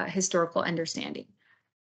for historical understanding.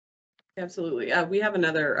 Absolutely. We have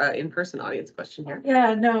another in-person audience question here.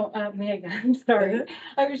 Yeah, no, me again, sorry.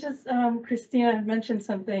 I was just, Kristina mentioned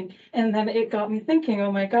something, and then it got me thinking,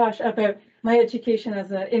 oh my gosh, about my education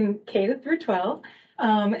in K through 12.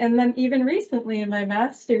 And then even recently in my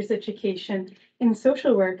master's education in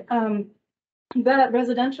social work, that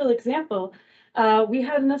residential example, we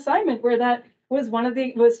had an assignment where that was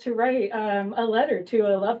to write a letter to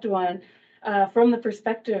a loved one from the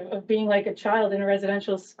perspective of being like a child in a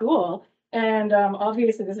residential school. And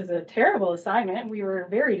obviously this is a terrible assignment. We were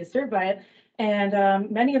very disturbed by it. And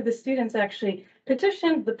many of the students actually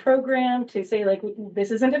petitioned the program to say, like,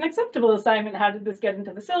 this isn't an acceptable assignment. How did this get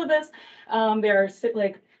into the syllabus? There are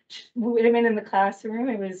like women in the classroom.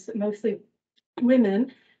 It was mostly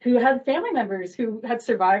women who had family members who had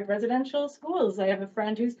survived residential schools. I have a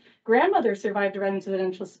friend whose grandmother survived a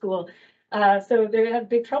residential school. So they had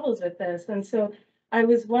big troubles with this. And so I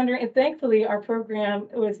was wondering, and thankfully our program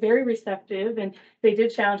was very receptive and they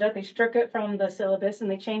did challenge that. They struck it from the syllabus and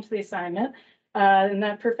they changed the assignment. And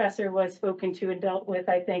that professor was spoken to and dealt with,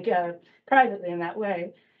 I think, privately in that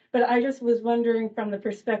way. But I just was wondering from the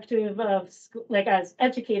perspective of, like, as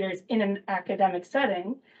educators in an academic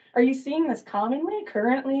setting, are you seeing this commonly,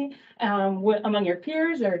 currently, among your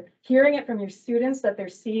peers, or hearing it from your students that they're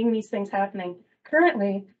seeing these things happening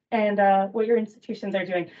currently, and what your institutions are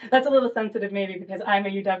doing? That's a little sensitive maybe because I'm a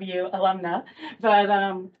UW alumna, but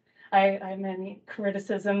I have many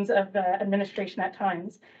criticisms of the administration at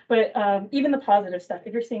times, but even the positive stuff,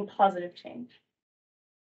 if you're seeing positive change.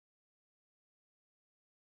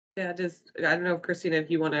 Yeah, I don't know if Kristina,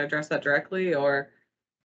 if you want to address that directly or.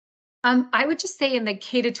 I would just say in the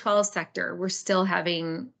K-12 sector, we're still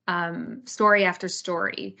having story after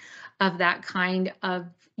story of that kind of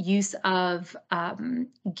use of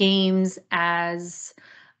games as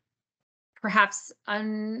perhaps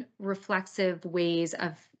unreflexive ways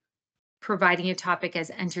of providing a topic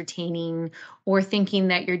as entertaining, or thinking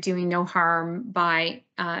that you're doing no harm by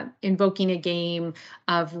invoking a game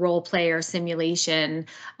of role play or simulation,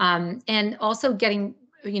 and also getting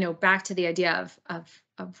back to the idea of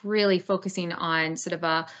really focusing on sort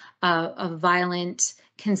of a violent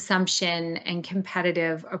consumption and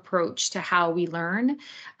competitive approach to how we learn.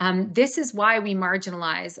 This is why we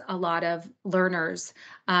marginalize a lot of learners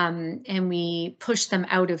and we push them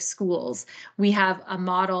out of schools. We have a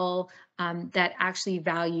model that actually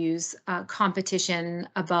values competition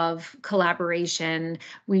above collaboration.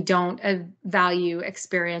 We don't value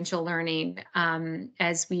experiential learning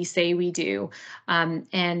as we say we do.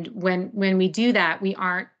 And when we do that, we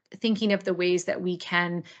aren't thinking of the ways that we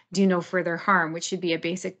can do no further harm, which should be a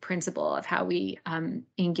basic principle of how we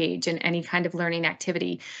engage in any kind of learning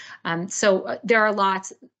activity. So there are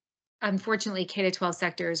lots. Unfortunately, K-12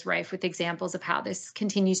 sector is rife with examples of how this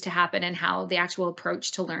continues to happen and how the actual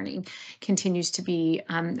approach to learning continues to be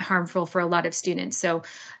harmful for a lot of students. So,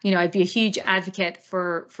 I'd be a huge advocate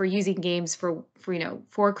for using games for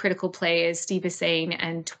critical play, as Steve is saying,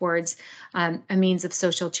 and towards a means of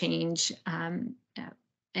social change.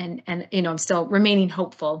 And I'm still remaining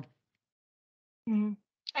hopeful. Mm-hmm.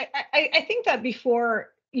 I think that before,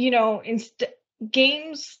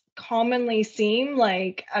 games commonly seem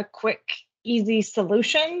like a quick, easy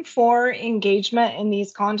solution for engagement in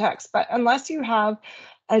these contexts. But unless you have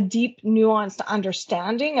a deep, nuanced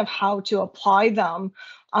understanding of how to apply them,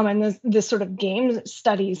 and this sort of game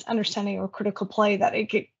studies understanding of critical play, that it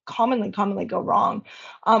could commonly go wrong.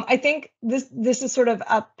 I think this is sort of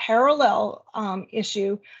a parallel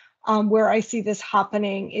issue where I see this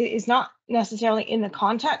happening is not necessarily in the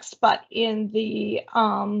context, but in the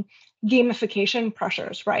gamification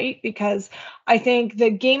pressures, right? Because I think the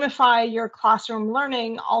gamify your classroom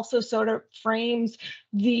learning also sort of frames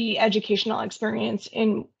the educational experience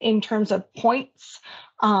in terms of points,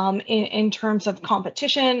 in terms of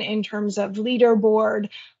competition, in terms of leaderboard.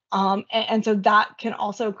 And so that can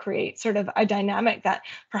also create sort of a dynamic that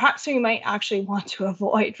perhaps we might actually want to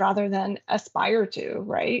avoid rather than aspire to,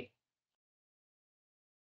 right?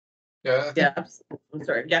 Yeah. Yeah, absolutely. I'm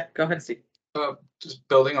sorry. Yeah, go ahead, Steve. Just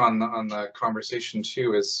building on the conversation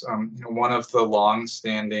too is one of the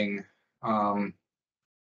long-standing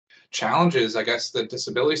challenges, I guess, that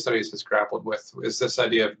disability studies has grappled with is this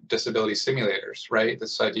idea of disability simulators, right?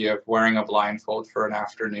 This idea of wearing a blindfold for an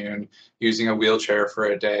afternoon, using a wheelchair for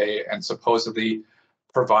a day, and supposedly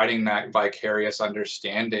providing that vicarious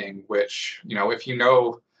understanding, which, if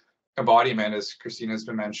embodiment, as Kristina's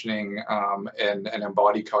been mentioning, and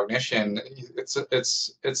embodied cognition, it's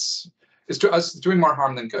to us doing more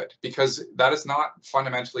harm than good, because that is not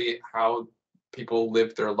fundamentally how people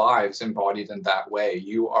live their lives embodied in that way.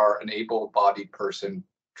 You are an able-bodied person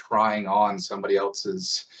trying on somebody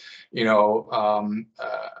else's,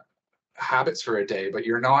 habits for a day, but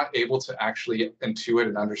you're not able to actually intuit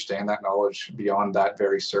and understand that knowledge beyond that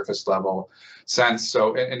very surface level sense.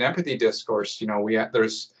 So in empathy discourse,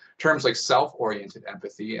 there's terms like self-oriented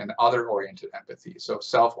empathy and other-oriented empathy. So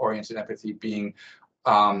self-oriented empathy being,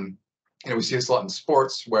 we see this a lot in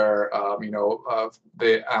sports where,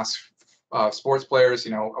 they ask sports players,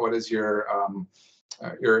 what is your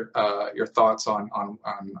thoughts on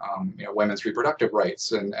women's reproductive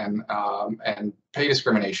rights and pay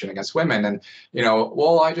discrimination against women, and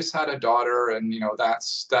well, I just had a daughter, and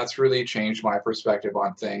that's really changed my perspective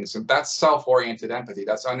on things. And that's self-oriented empathy.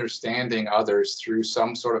 That's understanding others through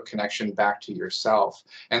some sort of connection back to yourself.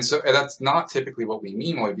 And so that's not typically what we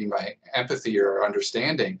mean when we mean by empathy or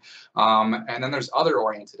understanding. And then there's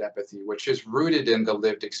other-oriented empathy, which is rooted in the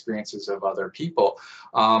lived experiences of other people,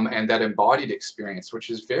 and that embodied experience, which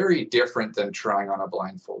is very different than trying on a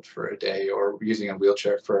blindfold for a day or using a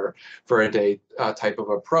wheelchair for a day type of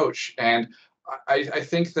approach. And I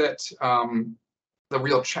think that the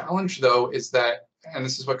real challenge, though, is that, and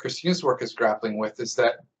this is what Kristina's work is grappling with, is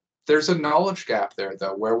that there's a knowledge gap there,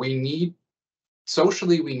 though, where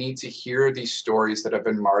socially, we need to hear these stories that have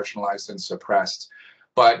been marginalized and suppressed,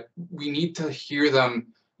 but we need to hear them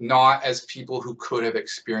not as people who could have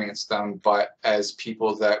experienced them, but as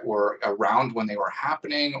people that were around when they were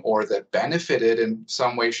happening, or that benefited in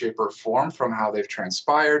some way, shape, or form from how they've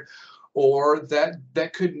transpired, or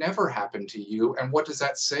that could never happen to you. And what does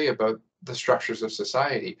that say about the structures of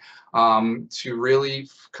society? To really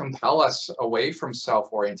compel us away from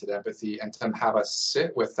self-oriented empathy and to have us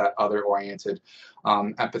sit with that other-oriented,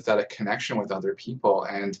 empathetic connection with other people.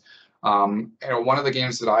 And one of the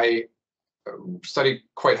games that I studied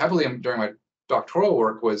quite heavily during my doctoral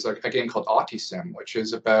work was a game called Autism, which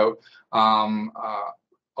is about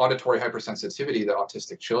auditory hypersensitivity that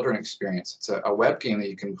autistic children experience. It's a web game that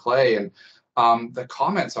you can play, and the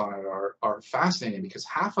comments on it are fascinating, because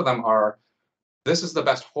half of them are, this is the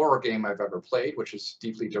best horror game I've ever played, which is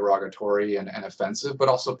deeply derogatory and offensive, but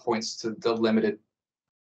also points to the limited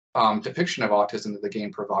depiction of autism that the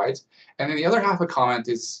game provides. And then the other half of comment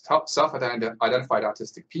is self-identified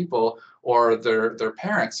autistic people or their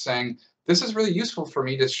parents saying, this is really useful for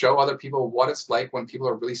me to show other people what it's like when people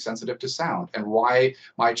are really sensitive to sound, and why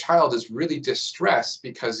my child is really distressed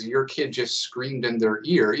because your kid just screamed in their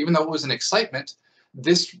ear, even though it was an excitement.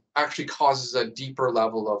 This actually causes a deeper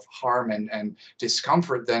level of harm and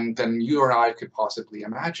discomfort than you or I could possibly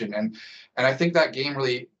imagine. And I think that game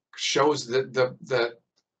really shows the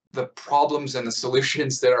problems and the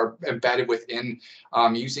solutions that are embedded within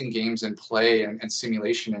using games and play and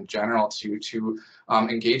simulation in general to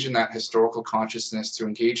engage in that historical consciousness, to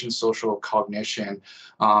engage in social cognition,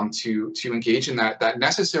 to engage in that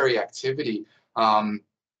necessary activity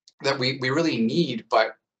that we really need,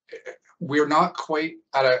 but we're not quite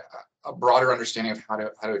at a broader understanding of how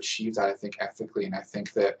to achieve that, I think, ethically. And I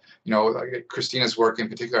think that, you know, like Kristina's work in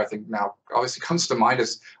particular, I think now obviously comes to mind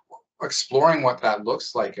as exploring what that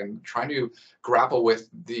looks like and trying to grapple with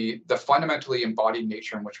the fundamentally embodied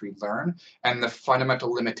nature in which we learn, and the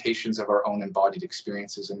fundamental limitations of our own embodied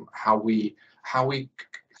experiences, and how we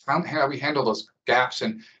handle those gaps.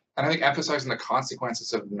 And I think emphasizing the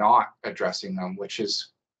consequences of not addressing them, which is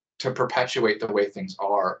to perpetuate the way things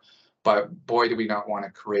are. But boy, do we not want to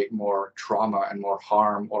create more trauma and more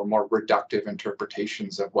harm, or more reductive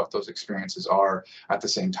interpretations of what those experiences are at the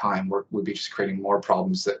same time. We'd be just creating more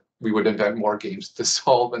problems that we would invent more games to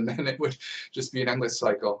solve, and then it would just be an endless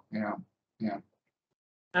cycle. Yeah.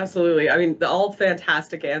 Absolutely. I mean, all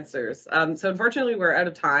fantastic answers. So unfortunately, we're out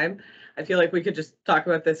of time. I feel like we could just talk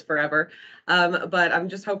about this forever. But I'm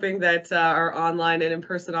just hoping that our online and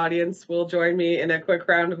in-person audience will join me in a quick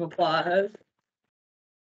round of applause.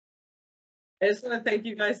 I just want to thank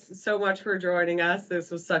you guys so much for joining us.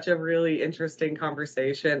 This was such a really interesting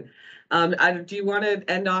conversation. Do you want to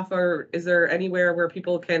end off, or is there anywhere where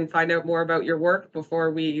people can find out more about your work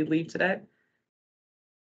before we leave today?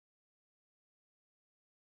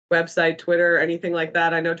 Website, Twitter, anything like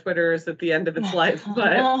that? I know Twitter is at the end of its life,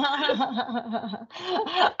 but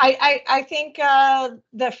I think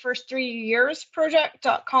the first 3 years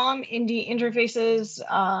project.com, indie interfaces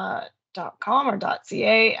 .com or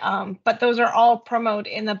 .ca, but those are all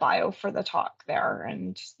promoted in the bio for the talk there.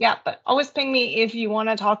 And yeah, but always ping me if you want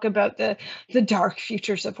to talk about the dark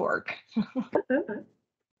futures of work.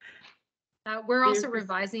 We're also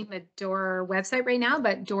revising the DOOR website right now,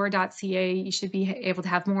 but door.ca, you should be able to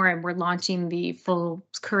have more. And we're launching the full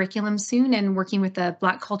curriculum soon, and working with the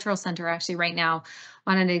Black Cultural Center actually right now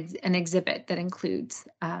on an exhibit that includes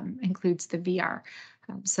the VR.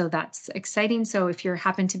 So that's exciting. So if you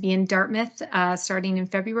happen to be in Dartmouth starting in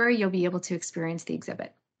February, you'll be able to experience the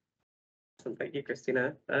exhibit. Thank you,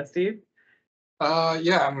 Kristina. Steve?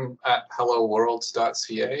 Yeah, I'm at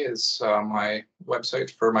helloworlds.ca is my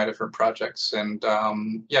website for my different projects. And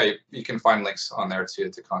yeah, you can find links on there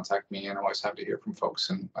to contact me, and I'm always happy to hear from folks.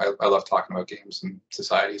 And I love talking about games and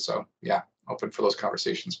society. So yeah, open for those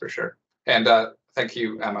conversations for sure. And thank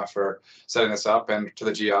you, Emma, for setting this up, and to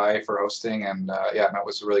the GI for hosting. And yeah, that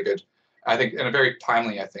was a really good, I think, and a very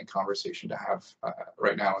timely, I think, conversation to have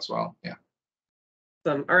right now as well. Yeah.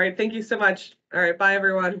 Awesome. All right. Thank you so much. All right. Bye,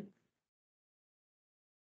 everyone.